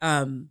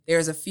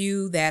 There's a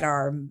few that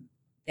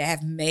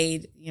have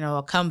made,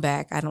 a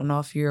comeback. I don't know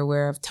if you're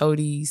aware of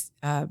Toadie's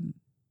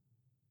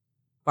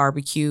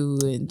barbecue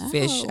and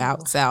fish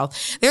out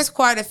south. There's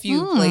quite a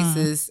few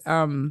places.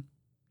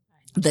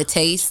 The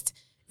Taste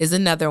is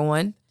another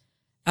one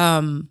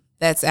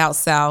that's out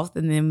south.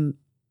 And then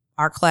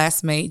our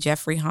classmate,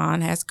 Jeffrey Hahn,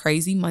 has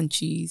Crazy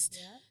Munchies.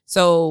 Yeah.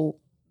 So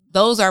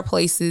those are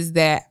places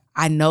that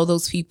I know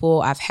those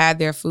people. I've had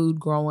their food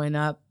growing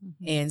up.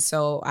 And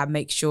so I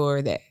make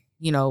sure that,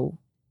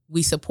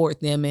 we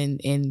support them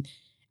and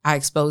I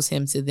expose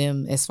him to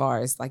them as far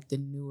as like the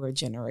newer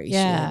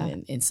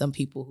generation and some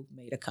people who've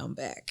made a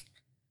comeback.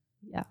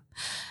 Yeah.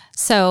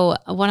 So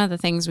one of the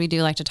things we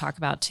do like to talk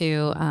about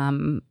too,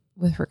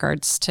 with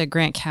regards to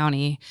Grant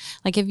County,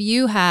 like if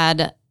you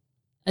had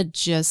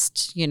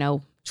just,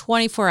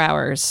 24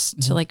 hours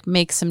to like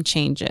make some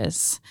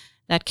changes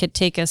that could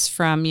take us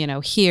from,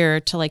 here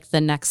to like the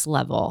next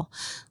level,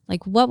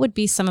 like what would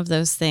be some of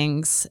those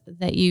things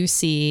that you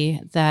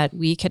see that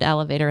we could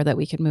elevate or that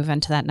we could move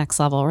into that next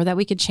level or that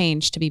we could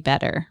change to be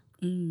better?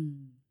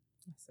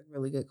 That's a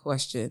really good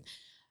question.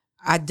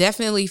 I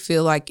definitely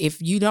feel like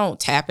if you don't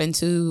tap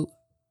into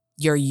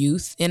your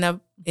youth in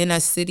a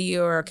city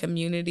or a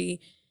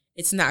community,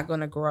 it's not going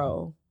to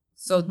grow.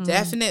 So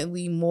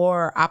definitely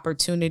more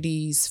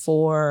opportunities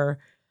for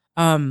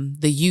the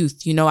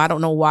youth. You know, I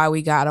don't know why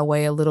we got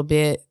away a little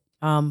bit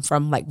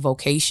from like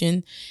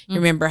vocation. You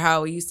remember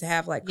how we used to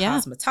have like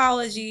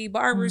cosmetology,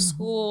 barber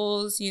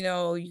schools, you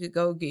know, you could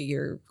go get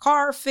your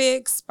car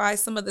fixed by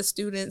some of the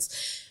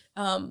students.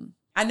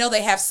 I know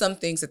they have some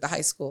things at the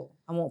high school.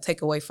 I won't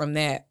take away from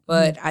that,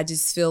 but I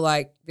just feel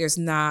like there's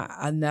not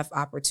enough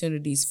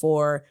opportunities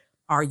for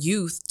our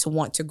youth to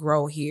want to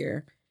grow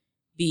here,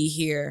 be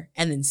here,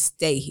 and then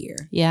stay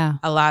here. Yeah.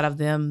 A lot of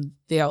them,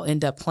 they'll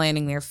end up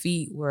planting their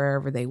feet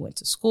wherever they went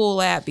to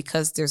school at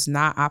because there's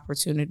not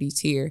opportunities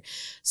here.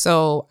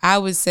 So I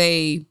would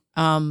say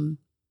pouring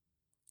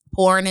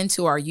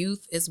into our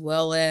youth as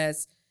well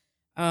as,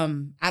 I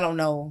don't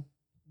know,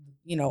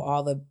 you know,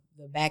 all the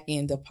back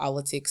end of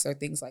politics or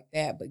things like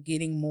that, but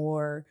getting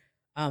more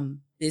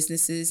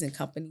businesses and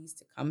companies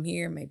to come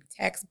here, maybe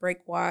tax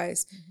break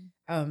wise.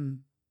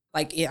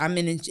 Like I'm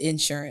in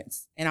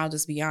insurance, and I'll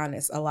just be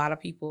honest, a lot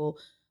of people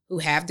who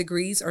have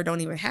degrees or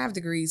don't even have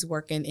degrees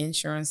work in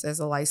insurance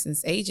as a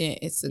licensed agent.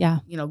 It's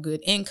a, you know,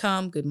 good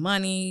income, good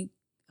money.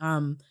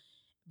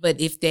 But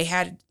if they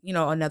had, you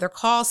know, another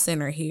call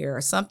center here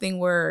or something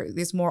where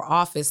there's more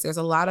office, there's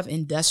a lot of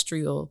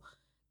industrial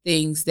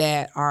things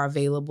that are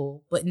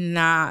available, but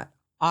not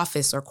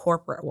office or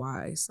corporate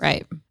wise.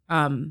 Right.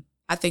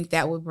 I think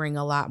that would bring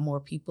a lot more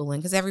people in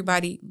because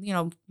everybody, you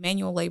know,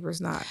 manual labor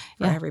is not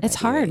for everybody. It's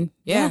hard.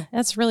 Yeah.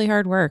 That's really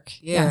hard work.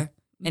 Yeah.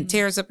 And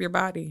tears up your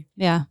body.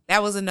 Yeah.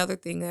 That was another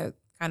thing that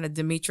kind of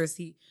Demetrius,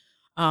 he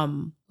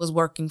was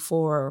working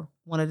for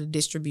one of the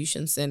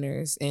distribution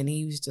centers, and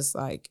he was just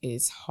like,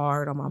 it's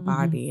hard on my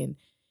body.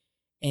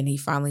 And he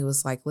finally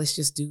was like, let's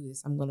just do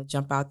this. I'm going to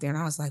jump out there. And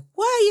I was like,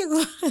 why are you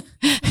going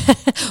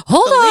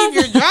Hold on. leave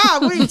your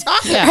job? What are you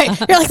talking about? Right.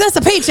 You're like, that's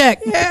a paycheck.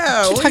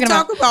 Yeah. What are you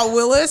talking about,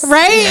 Willis?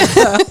 Right.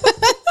 Yeah.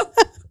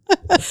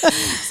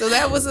 So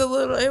that was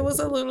it was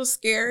a little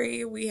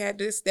scary. We had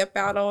to step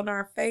out on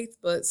our faith,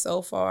 but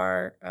so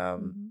far,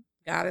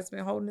 God has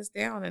been holding us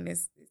down, and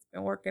it's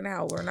been working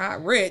out. We're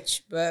not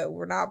rich, but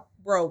we're not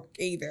broke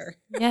either.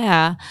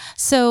 Yeah.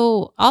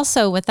 So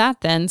also with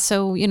that then,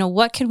 so, you know,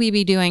 what could we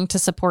be doing to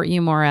support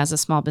you more as a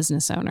small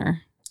business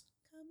owner?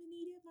 Come and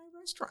eat at my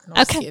restaurant.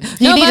 No, Okay.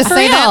 You need to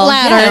say that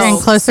louder and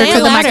closer to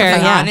the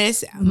microphone.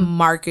 Honest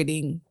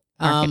marketing.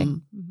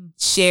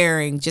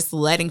 Sharing, just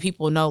letting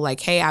people know like,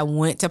 hey, I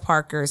went to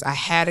Parker's. I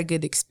had a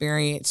good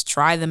experience.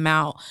 Try them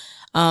out.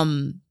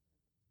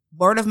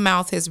 Word of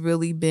mouth has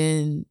really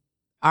been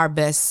our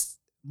best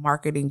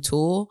marketing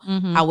tool.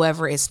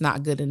 However, it's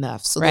not good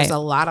enough. So there's a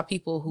lot of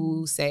people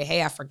who say,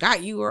 hey, I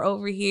forgot you were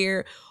over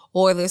here.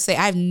 Or they'll say,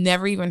 I've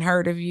never even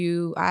heard of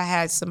you. I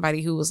had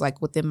somebody who was like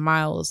within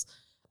miles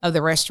of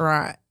the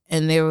restaurant,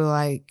 and they were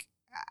like,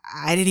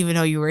 I didn't even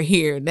know you were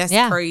here. That's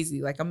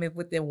crazy. Like I'm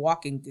within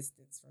walking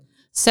distance from you.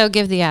 So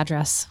give the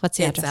address. What's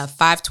the address? It's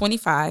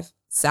 525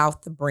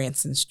 South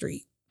Branson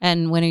Street.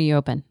 And when are you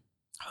open?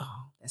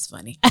 Oh, that's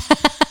funny.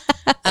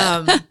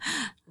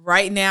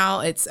 Right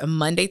now, it's a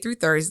Monday through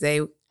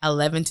Thursday,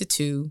 11 to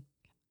 2.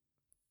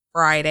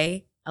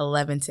 Friday,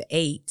 11 to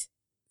 8.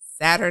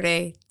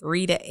 Saturday,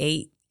 3 to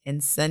 8.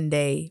 And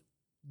Sunday,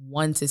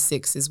 1 to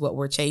 6 is what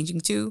we're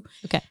changing to.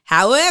 Okay.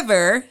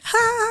 However,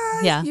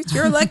 it's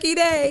your lucky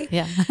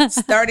day.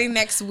 Starting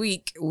next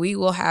week, we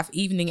will have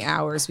evening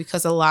hours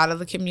because a lot of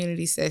the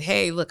community said,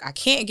 hey, look, I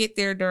can't get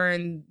there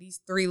during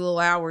these 3 little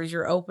hours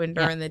you're open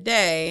during the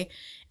day.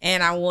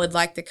 And I would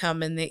like to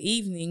come in the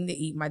evening to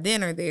eat my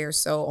dinner there.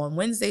 So on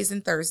Wednesdays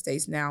and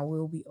Thursdays now,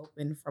 we'll be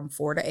open from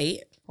 4 to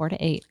 8. 4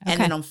 to 8. Okay.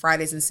 And then on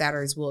Fridays and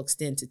Saturdays, we'll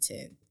extend to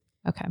 10.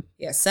 Okay.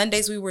 Yeah,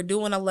 Sundays we were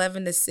doing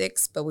 11 to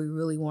 6, but we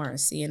really weren't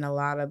seeing a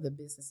lot of the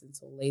business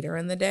until later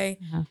in the day.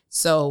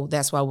 So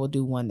that's why we'll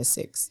do 1 to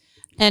 6.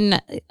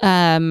 And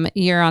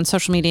you're on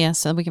social media,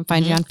 so we can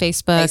find you on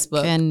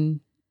Facebook. And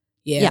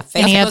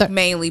Facebook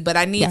mainly. But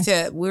I need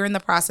we're in the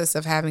process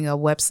of having a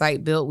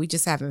website built. We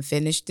just haven't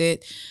finished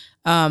it.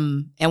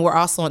 And we're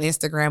also on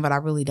Instagram, but I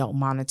really don't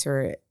monitor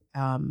it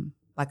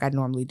like I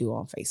normally do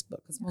on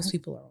Facebook because most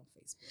people are on Facebook.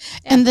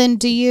 And then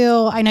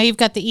I know you've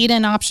got the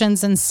eat-in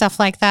options and stuff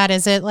like that.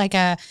 Is it like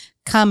a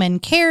come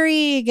and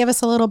carry? Give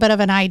us a little bit of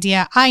an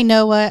idea. I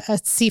know what a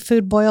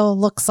seafood boil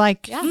looks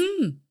like,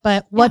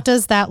 but what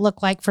does that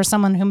look like for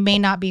someone who may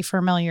not be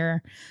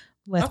familiar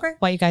with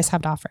what you guys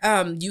have to offer?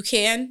 You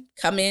can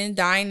come in,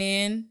 dine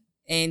in,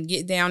 and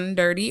get down and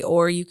dirty,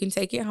 or you can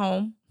take it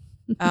home.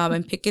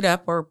 And pick it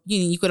up, or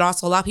you could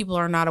also, a lot of people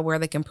are not aware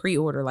they can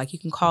pre-order. Like you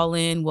can call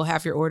in, we'll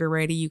have your order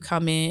ready. You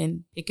come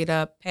in, pick it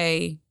up,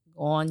 pay,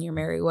 go on your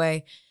merry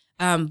way.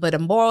 But a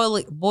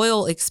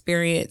boil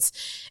experience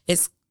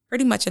is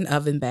pretty much an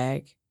oven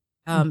bag.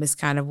 It's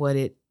kind of what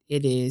it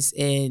is,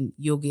 and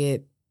you'll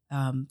get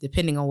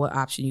depending on what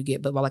option you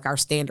get. But like our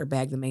standard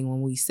bag, the main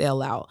one we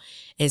sell out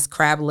is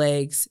crab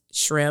legs,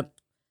 shrimp,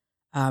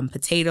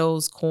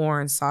 potatoes,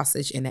 corn,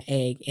 sausage, and an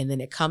egg. And then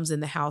it comes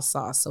in the house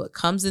sauce. So it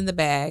comes in the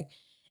bag,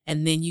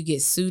 and then you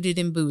get suited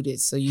and booted.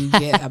 So you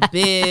get a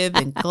bib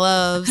and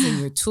gloves and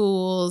your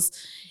tools,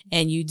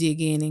 and you dig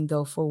in and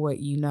go for what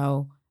you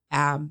know.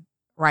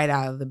 right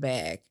out of the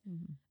bag.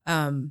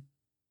 A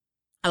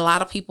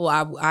lot of people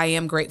I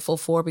am grateful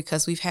for,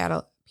 because we've had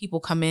people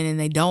come in and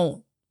they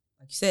don't,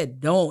 like you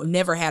said,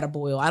 never had a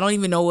boil. I don't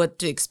even know what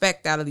to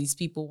expect out of these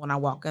people when I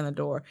walk in the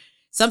door.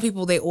 Some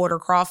people, they order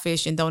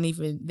crawfish and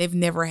they've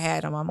never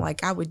had them. I'm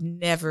like, I would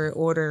never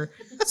order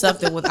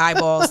something with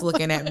eyeballs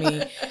looking at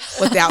me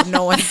without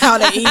knowing how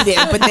to eat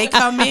it. But they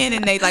come in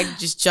and they like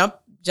just jump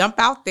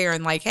out there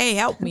and like, hey,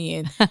 help me.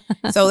 And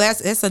so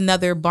that's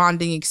another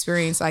bonding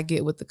experience I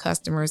get with the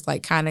customers,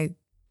 like kind of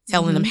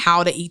telling them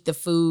how to eat the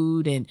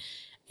food and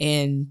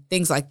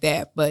things like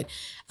that. But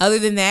other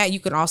than that, you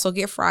can also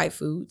get fried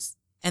foods.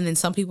 And then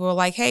some people are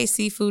like, hey,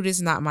 seafood is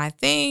not my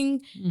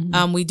thing.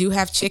 We do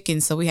have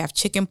chicken. So we have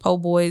chicken po'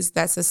 boys.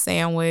 That's a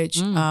sandwich,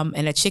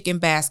 and a chicken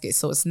basket.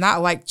 So it's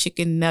not like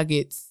chicken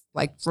nuggets,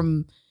 like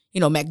from,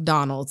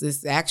 McDonald's.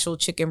 It's actual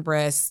chicken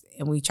breast,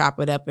 and we chop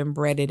it up and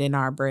bread it in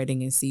our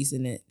breading and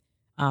season it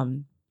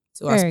to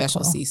our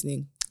special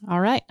seasoning. All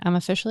right. I'm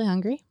officially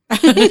hungry.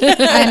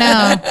 I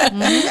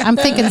know. I'm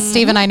thinking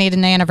Steve and I need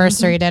an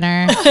anniversary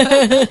dinner.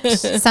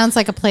 Sounds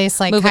like a place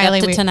like Move Kylie.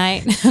 It up to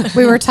tonight.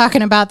 We were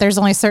talking about there's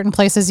only certain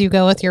places you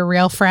go with your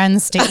real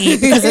friends to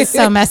eat because it's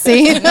so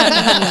messy. And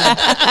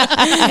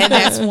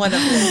that's one of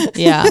them.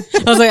 Yeah.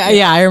 I was like,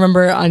 I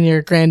remember on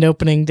your grand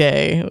opening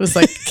day, it was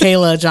like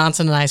Kayla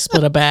Johnson and I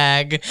split a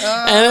bag.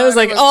 And it was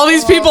like all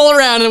these people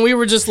around, and we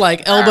were just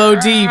like elbow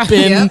deep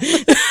in.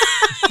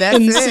 That's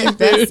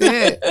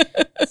it.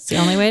 It's the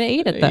only way to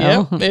eat it,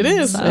 though. Yep, it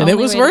is. And it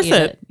was worth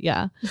it.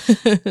 Yeah.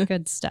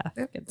 Good stuff.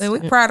 And we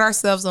pride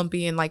ourselves on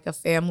being like a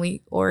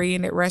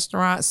family-oriented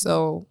restaurant.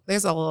 So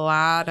there's a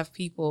lot of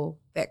people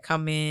that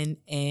come in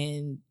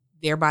and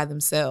they're by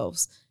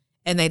themselves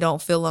and they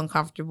don't feel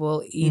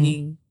uncomfortable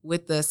eating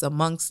with us,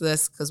 amongst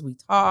us, because we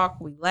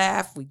talk, we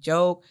laugh, we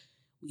joke,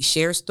 we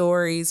share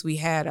stories. We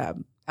had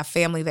a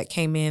family that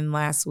came in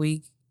last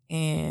week,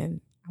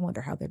 and I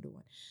wonder how they're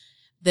doing.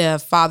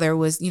 The father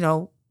was,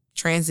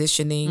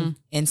 transitioning,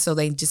 and so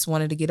they just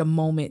wanted to get a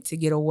moment to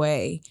get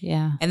away.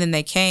 Yeah. And then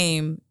they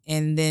came,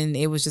 and then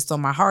it was just on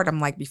my heart.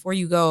 I'm like, before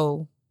you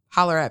go,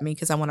 holler at me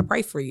because I want to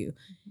pray for you.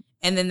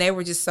 And then they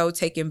were just so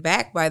taken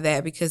back by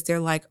that, because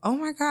they're like, oh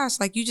my gosh,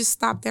 like you just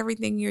stopped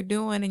everything you're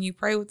doing and you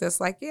pray with us.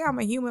 Like, yeah, I'm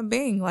a human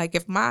being. Like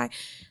if my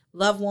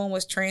loved one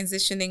was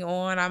transitioning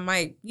on, I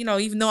might,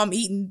 even though I'm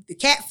eating the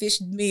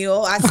catfish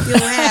meal, I still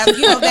have,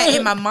 that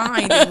in my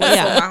mind and what's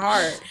on my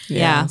heart.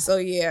 Yeah. So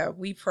yeah,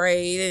 we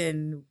prayed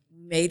and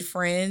made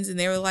friends, and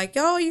they were like,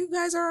 oh, you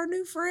guys are our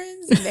new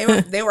friends.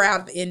 And they were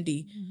out of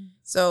Indy.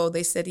 So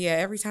they said, yeah,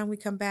 every time we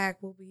come back,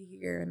 we'll be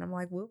here. And I'm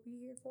like, we'll be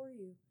here for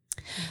you.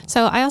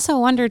 So I also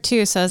wonder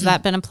too, so has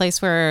that been a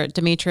place where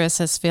Demetrius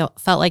has felt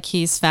like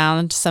he's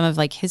found some of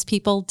like his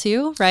people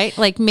too, right?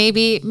 Like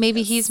maybe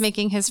he's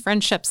making his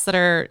friendships that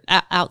are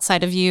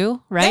outside of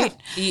you, right?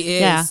 Yeah, he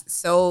is. Yeah.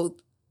 So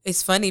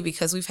it's funny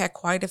because we've had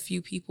quite a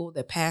few people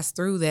that pass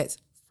through that's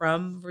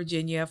from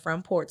Virginia,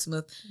 from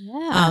Portsmouth,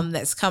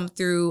 that's come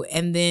through.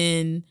 And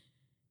then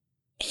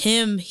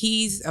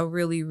he's a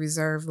really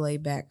reserved,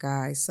 laid back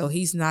guy. So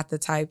he's not the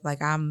type like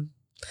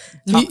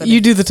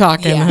you do the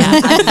talking. Yeah,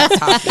 I do the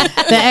talking.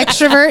 The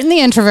extrovert and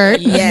the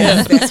introvert.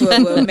 Yes, that's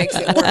what makes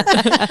it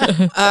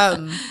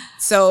work.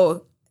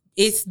 So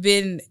it's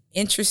been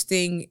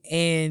interesting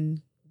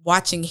in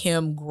watching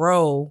him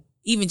grow,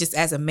 even just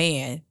as a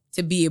man,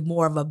 to be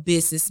more of a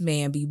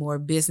businessman, be more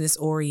business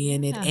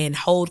oriented and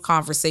hold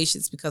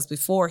conversations, because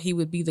before he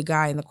would be the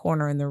guy in the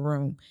corner in the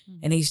room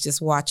and he's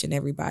just watching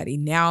everybody.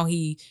 Now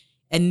he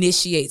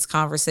initiates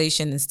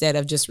conversation instead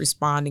of just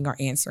responding or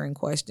answering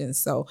questions.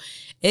 So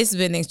it's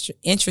been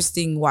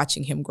interesting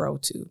watching him grow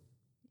too.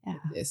 Yeah.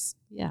 This.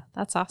 Yeah,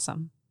 that's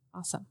awesome.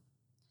 Awesome.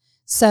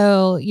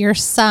 So your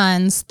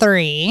son's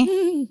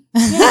 3.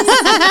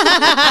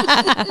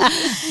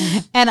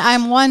 And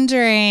I'm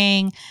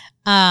wondering,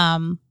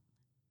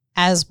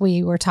 as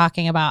we were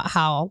talking about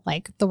how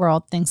like the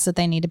world thinks that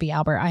they need to be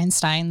Albert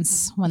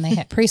Einsteins when they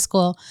hit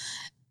preschool,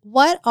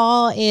 what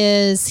all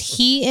is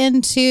he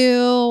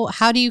into?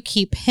 How do you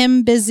keep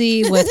him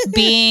busy with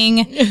being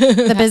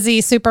the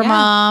busy super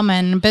mom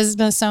and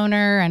business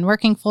owner and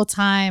working full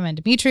time, and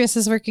Demetrius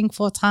is working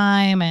full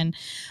time? And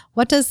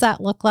what does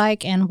that look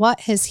like? And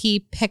what has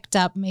he picked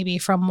up maybe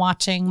from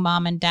watching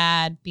mom and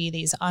dad be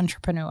these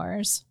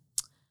entrepreneurs?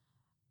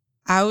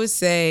 I would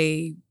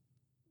say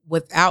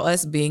without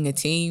us being a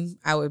team,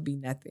 I would be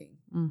nothing,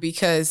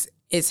 because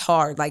it's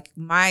hard. Like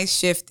my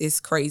shift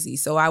is crazy.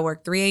 So I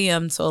work 3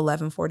 a.m. to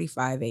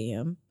 11:45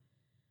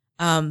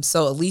 a.m.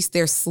 So at least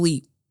there's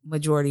sleep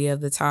majority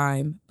of the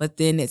time. But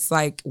then it's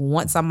like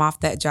once I'm off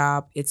that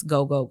job, it's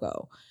go, go,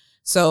 go.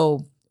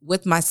 So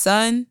with my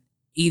son,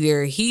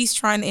 either he's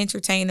trying to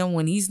entertain him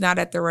when he's not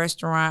at the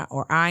restaurant,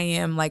 or I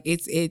am. Like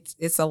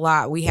it's a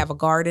lot. We have a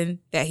garden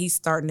that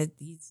he's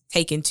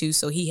taken to,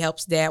 so he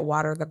helps dad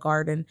water the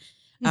garden.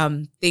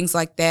 Things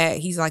like that.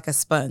 He's like a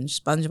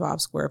sponge.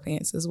 SpongeBob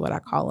SquarePants is what I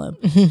call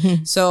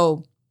him.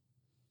 So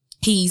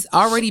He's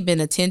already been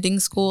attending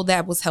school.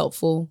 That was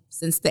helpful.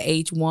 Since the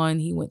age 1,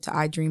 he went to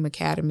iDream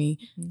Academy,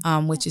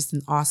 which is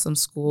an awesome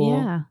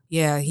school.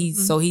 Yeah.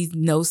 So he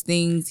knows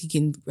things. He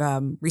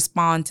can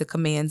respond to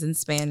commands in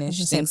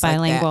Spanish. Things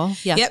bilingual.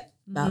 Like that.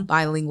 Yep,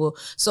 bilingual.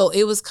 So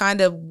it was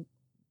kind of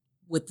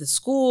with the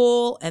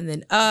school, and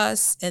then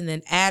us, and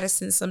then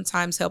Addison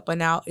sometimes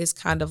helping out. Is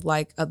kind of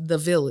like the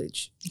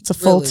village. It's a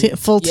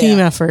full team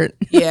effort.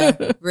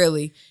 Yeah,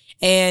 really.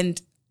 And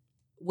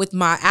with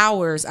my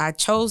hours, I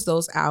chose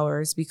those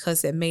hours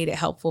because it made it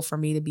helpful for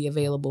me to be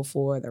available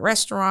for the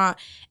restaurant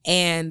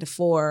and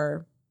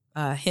for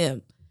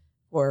him,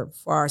 or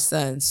for our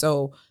son.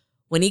 So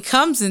when he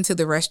comes into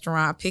the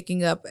restaurant,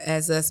 picking up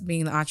as us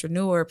being the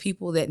entrepreneur,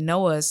 people that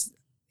know us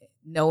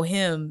know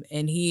him,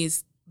 and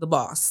he's the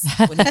boss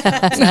when he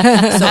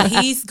comes. So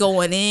he's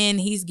going in,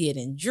 he's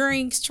getting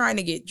drinks, trying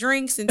to get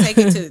drinks and take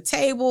it to the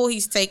table.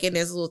 He's taking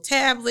his little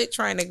tablet,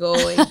 trying to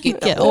go and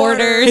get the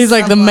orders. He's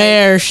like the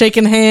mayor,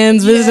 shaking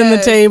hands, visiting the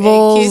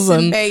tables,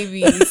 and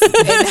babies.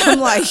 And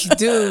I'm like,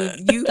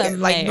 dude, you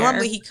like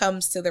normally he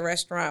comes to the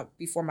restaurant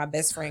before my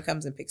best friend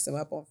comes and picks him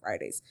up on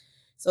Fridays.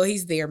 So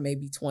he's there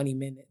maybe 20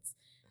 minutes.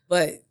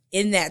 But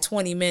in that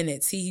 20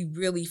 minutes, he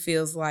really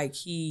feels like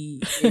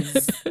he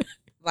is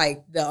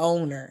like the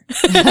owner.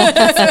 On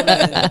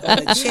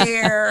the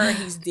chair,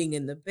 he's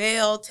dinging the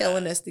bell,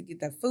 telling us to get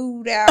the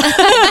food out.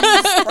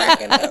 He's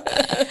cracking up.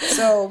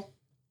 So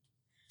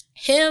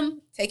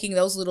him taking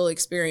those little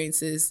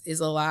experiences is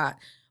a lot.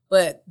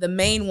 But the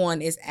main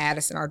one is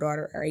Addison, our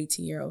daughter, our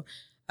 18-year-old.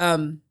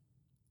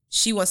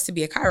 She wants to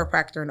be a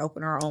chiropractor and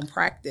open her own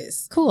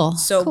practice. Cool.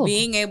 So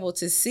being able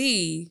to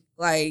see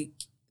like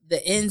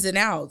the ins and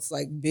outs,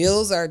 like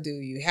bills are due.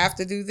 You have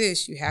to do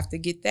this. You have to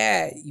get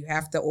that. You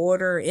have to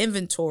order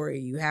inventory.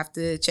 You have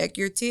to check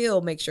your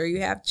till, make sure you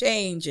have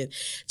change, and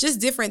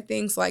just different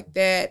things like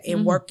that.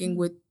 And working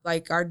with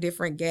like our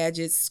different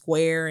gadgets,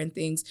 Square and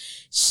things.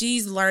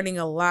 She's learning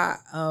a lot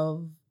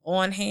of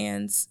on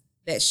hands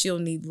that she'll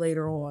need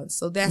later on.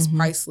 So that's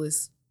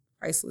priceless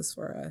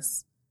for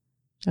us.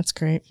 That's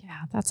great.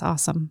 Yeah, that's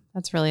awesome.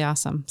 That's really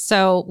awesome.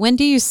 So when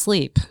do you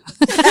sleep?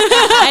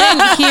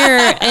 I didn't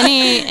hear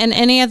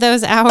any of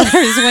those hours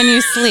when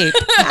you sleep.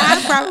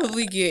 I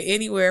probably get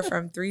anywhere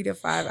from 3 to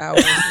 5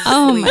 hours.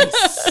 Oh my!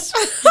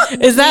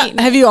 Is that,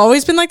 have you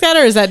always been like that,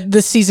 or is that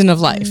the season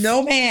of life?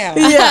 No, ma'am.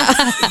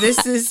 Yeah.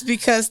 This is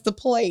because the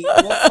plate.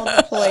 What's on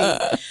the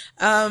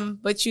plate?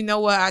 But you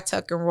know what? I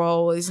tuck and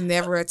roll. There's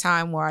never a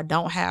time where I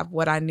don't have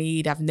what I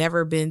need. I've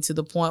never been to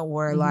the point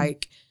where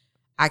like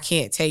I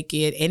can't take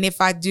it. And if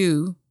I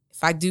do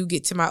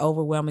get to my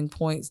overwhelming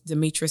points,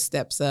 Demetra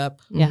steps up,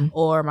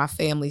 or my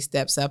family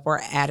steps up, or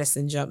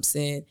Addison jumps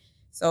in.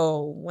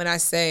 So when I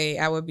say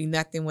I would be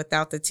nothing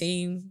without the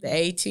team, the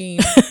A team,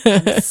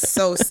 I'm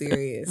so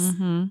serious.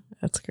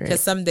 That's great.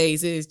 Because some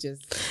days it is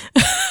just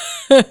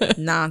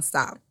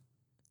nonstop.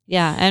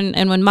 Yeah,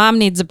 and when mom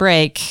needs a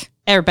break,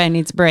 everybody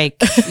needs a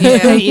break.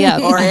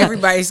 Yeah. Or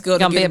everybody's going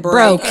to get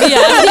broke.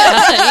 Yeah.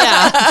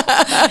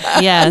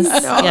 Yes.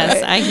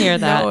 Yes. I hear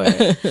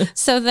that.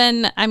 So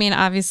then, I mean,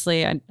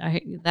 obviously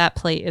that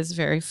plate is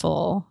very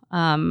full.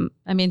 I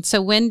mean,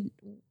 so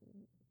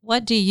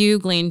what do you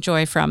glean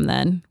joy from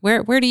then?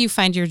 Where do you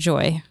find your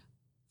joy?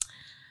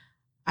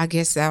 I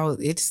guess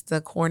it's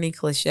the corny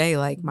cliche,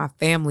 like my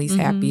family's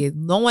happy.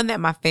 Knowing that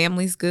my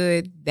family's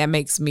good, that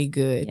makes me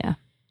good. Yeah.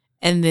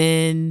 And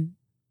then,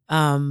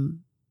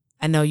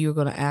 I know you were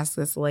going to ask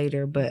this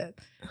later, but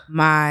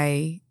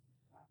my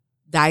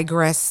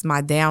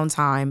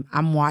downtime,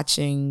 I'm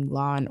watching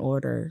Law and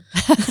Order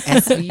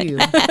SVU.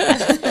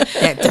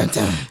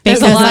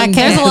 There's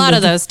a lot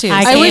of those too.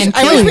 I wish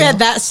we had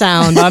that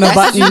sound on a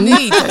button.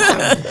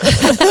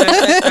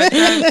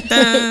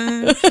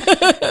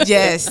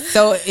 Yes.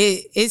 So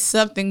it's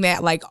something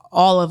that like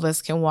all of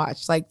us can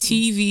watch. Like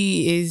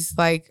TV is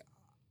like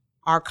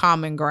our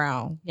common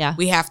ground. Yeah.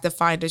 We have to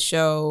find a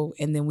show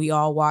and then we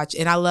all watch.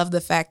 And I love the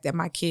fact that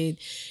my kid,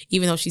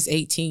 even though she's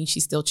 18,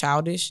 she's still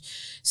childish.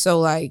 So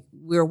like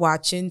we're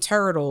watching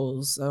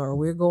Turtles, or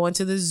we're going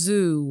to the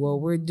zoo, or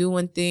we're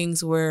doing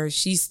things where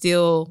she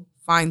still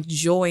finds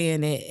joy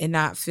in it and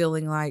not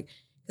feeling like,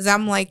 because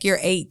I'm like, you're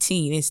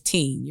 18, it's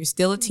teen. You're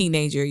still a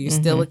teenager. You're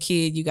still a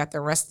kid. You got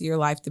the rest of your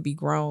life to be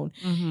grown.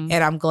 And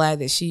I'm glad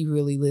that she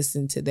really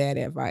listened to that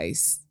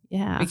advice.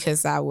 Yeah.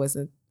 Because I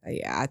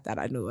thought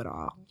I knew it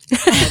all.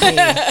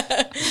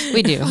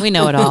 We do. We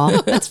know it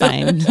all. That's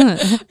fine.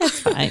 It's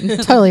fine.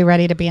 Totally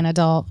ready to be an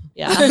adult.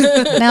 Yeah.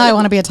 Now I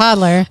want to be a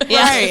toddler.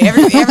 Yeah. Right.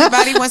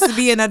 Everybody wants to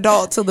be an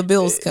adult till the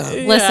bills come.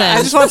 Listen. I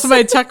just want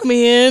somebody to tuck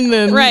me in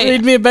and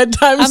read me a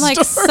bedtime story. I'm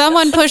like,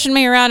 someone pushing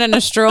me around in a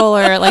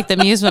stroller at like the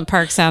amusement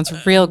park sounds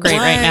real great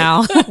right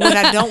now. When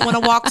I don't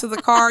want to walk to the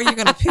car, you're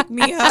going to pick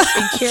me up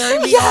and carry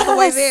me all the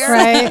way there.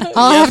 Right.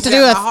 All I have to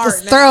do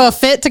is throw a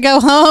fit to go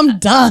home.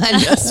 Done.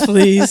 Yes,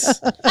 please.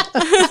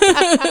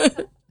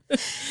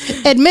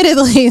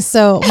 Admittedly,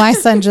 so my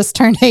son just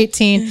turned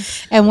 18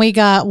 and we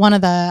got one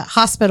of the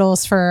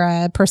hospitals for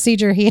a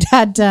procedure he'd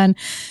had done.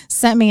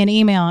 sent me an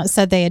email. It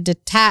said they had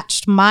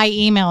detached my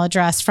email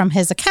address from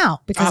his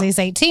account because he's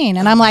 18.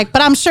 And I'm like,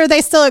 but I'm sure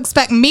they still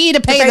expect me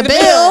to pay the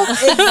bill.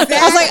 Exactly.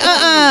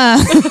 I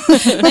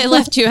was like, They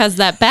left you as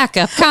that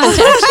backup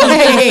contact.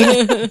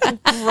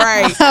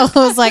 Right. I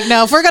was like,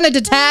 no, if we're going to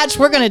detach,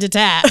 we're going to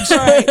detach.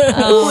 Right.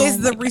 Who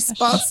is the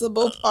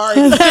responsible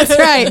party? That's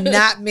right.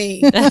 Not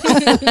me.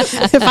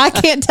 If I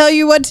can't tell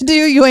you what to do,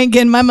 you ain't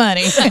getting my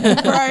money.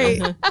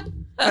 Right.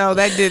 No,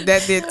 that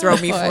did throw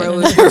me for a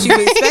loop.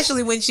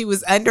 Especially when she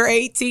was under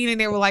 18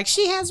 and they were like,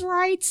 she has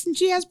rights and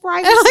she has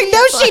privacy. I'm like,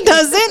 no, she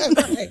doesn't.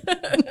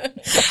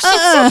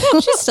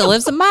 She still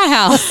lives in my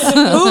house.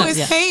 Who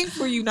is paying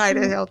for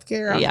United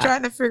Healthcare? I'm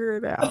trying to figure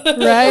it out.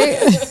 Right.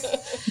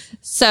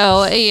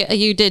 So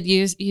you did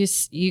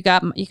you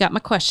got my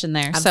question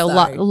there. I'm so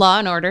sorry. law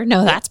and order.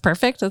 No, that's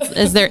perfect.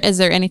 Is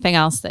there anything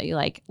else that you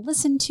like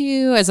listen to?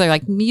 Is there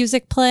like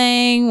music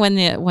playing when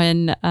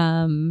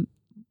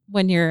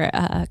you're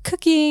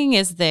cooking?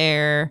 Is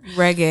there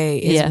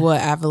Reggae is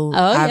what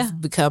I've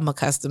become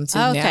accustomed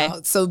to now.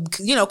 So,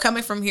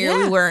 coming from here,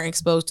 we weren't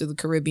exposed to the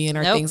Caribbean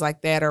or things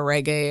like that, or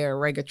reggae or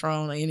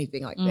reggaeton or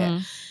anything like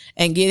that.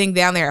 And getting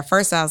down there, at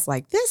first I was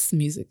like, this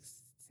music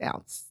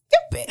sounds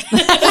stupid.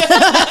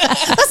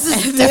 This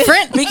is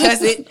different.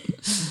 Because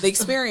the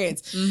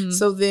experience.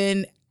 So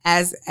then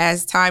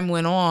as time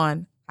went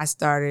on, I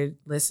started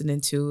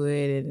listening to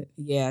it,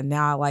 and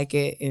now I like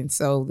it. And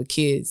so the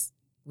kids,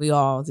 we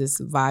all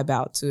just vibe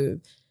out to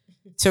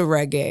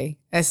reggae.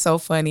 That's so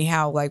funny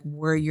how like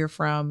where you're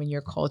from and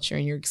your culture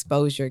and your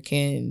exposure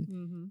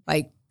can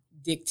like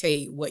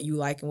dictate what you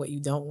like and what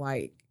you don't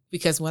like.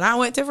 Because when I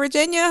went to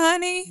Virginia,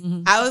 honey,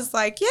 I was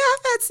like, yeah,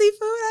 I've had seafood.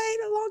 I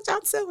ate a Long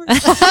John Silver.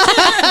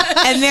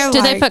 And they're do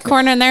they put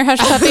corn in their hush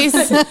puppies?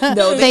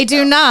 No, they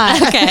do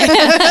not. Okay.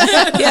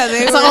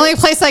 It's the only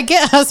place I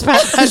get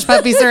hush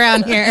puppies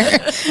around here.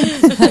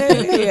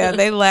 Yeah,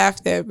 they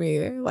laughed at me.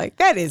 They're like,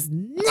 that's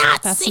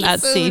not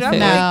seafood. I'm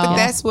like, but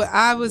that's what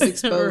I was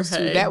exposed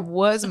to. That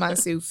was my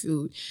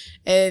seafood.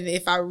 And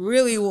if I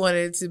really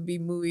wanted to be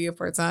muy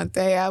importante,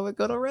 I would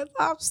go to Red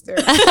Lobster.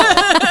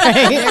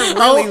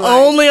 Really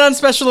only on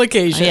special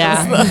occasions.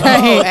 Yeah.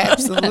 Oh,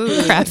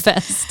 absolutely. Crab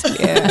fest.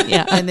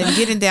 Yeah. And then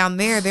getting down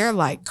there, they're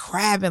like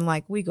crabbing,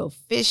 like we go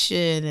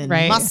fishing and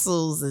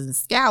mussels and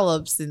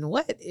scallops and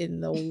what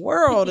in the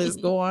world is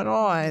going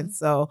on?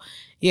 So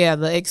yeah,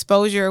 the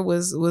exposure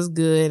was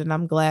good, and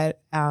I'm glad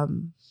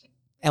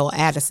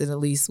Addison at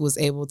least was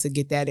able to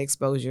get that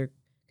exposure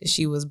because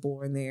she was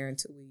born there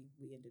until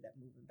we ended up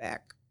moving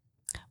back.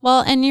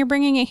 Well, and you're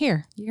bringing it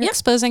here. You're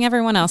exposing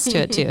everyone else to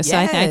it too. So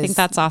I think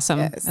that's awesome.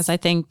 Yes. As I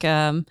think,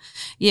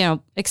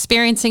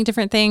 experiencing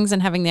different things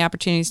and having the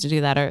opportunities to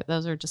do that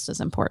those are just as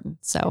important.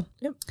 So,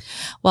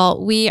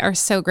 well, we are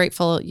so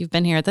grateful you've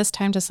been here. This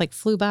time just like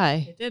flew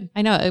by. It did.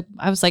 I know.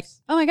 I was like,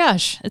 oh my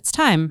gosh, it's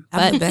time.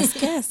 I'm the best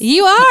guest.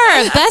 You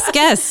are best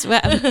guest.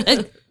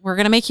 We're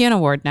going to make you an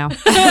award now.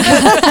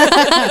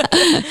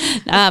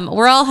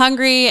 We're all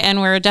hungry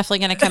and we're definitely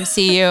going to come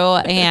see you.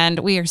 And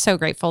we are so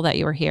grateful that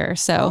you were here.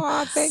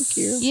 So thank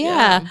you.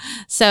 Yeah.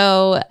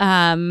 So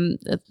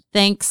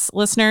thanks,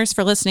 listeners,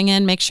 for listening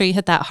in. Make sure you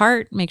hit that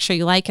heart. Make sure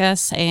you like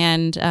us,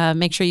 and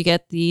make sure you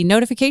get the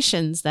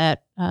notifications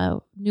that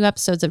new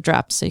episodes have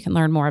dropped so you can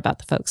learn more about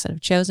the folks that have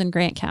chosen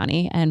Grant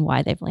County and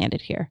why they've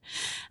landed here.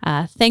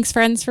 Thanks,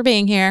 friends, for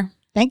being here.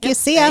 Thank you.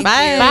 See ya.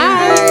 Bye.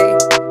 Bye.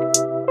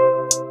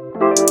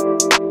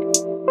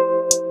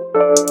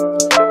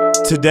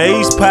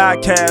 Today's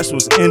podcast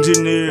was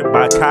engineered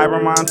by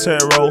Kyra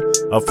Montero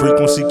of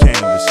Frequency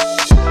Canvas.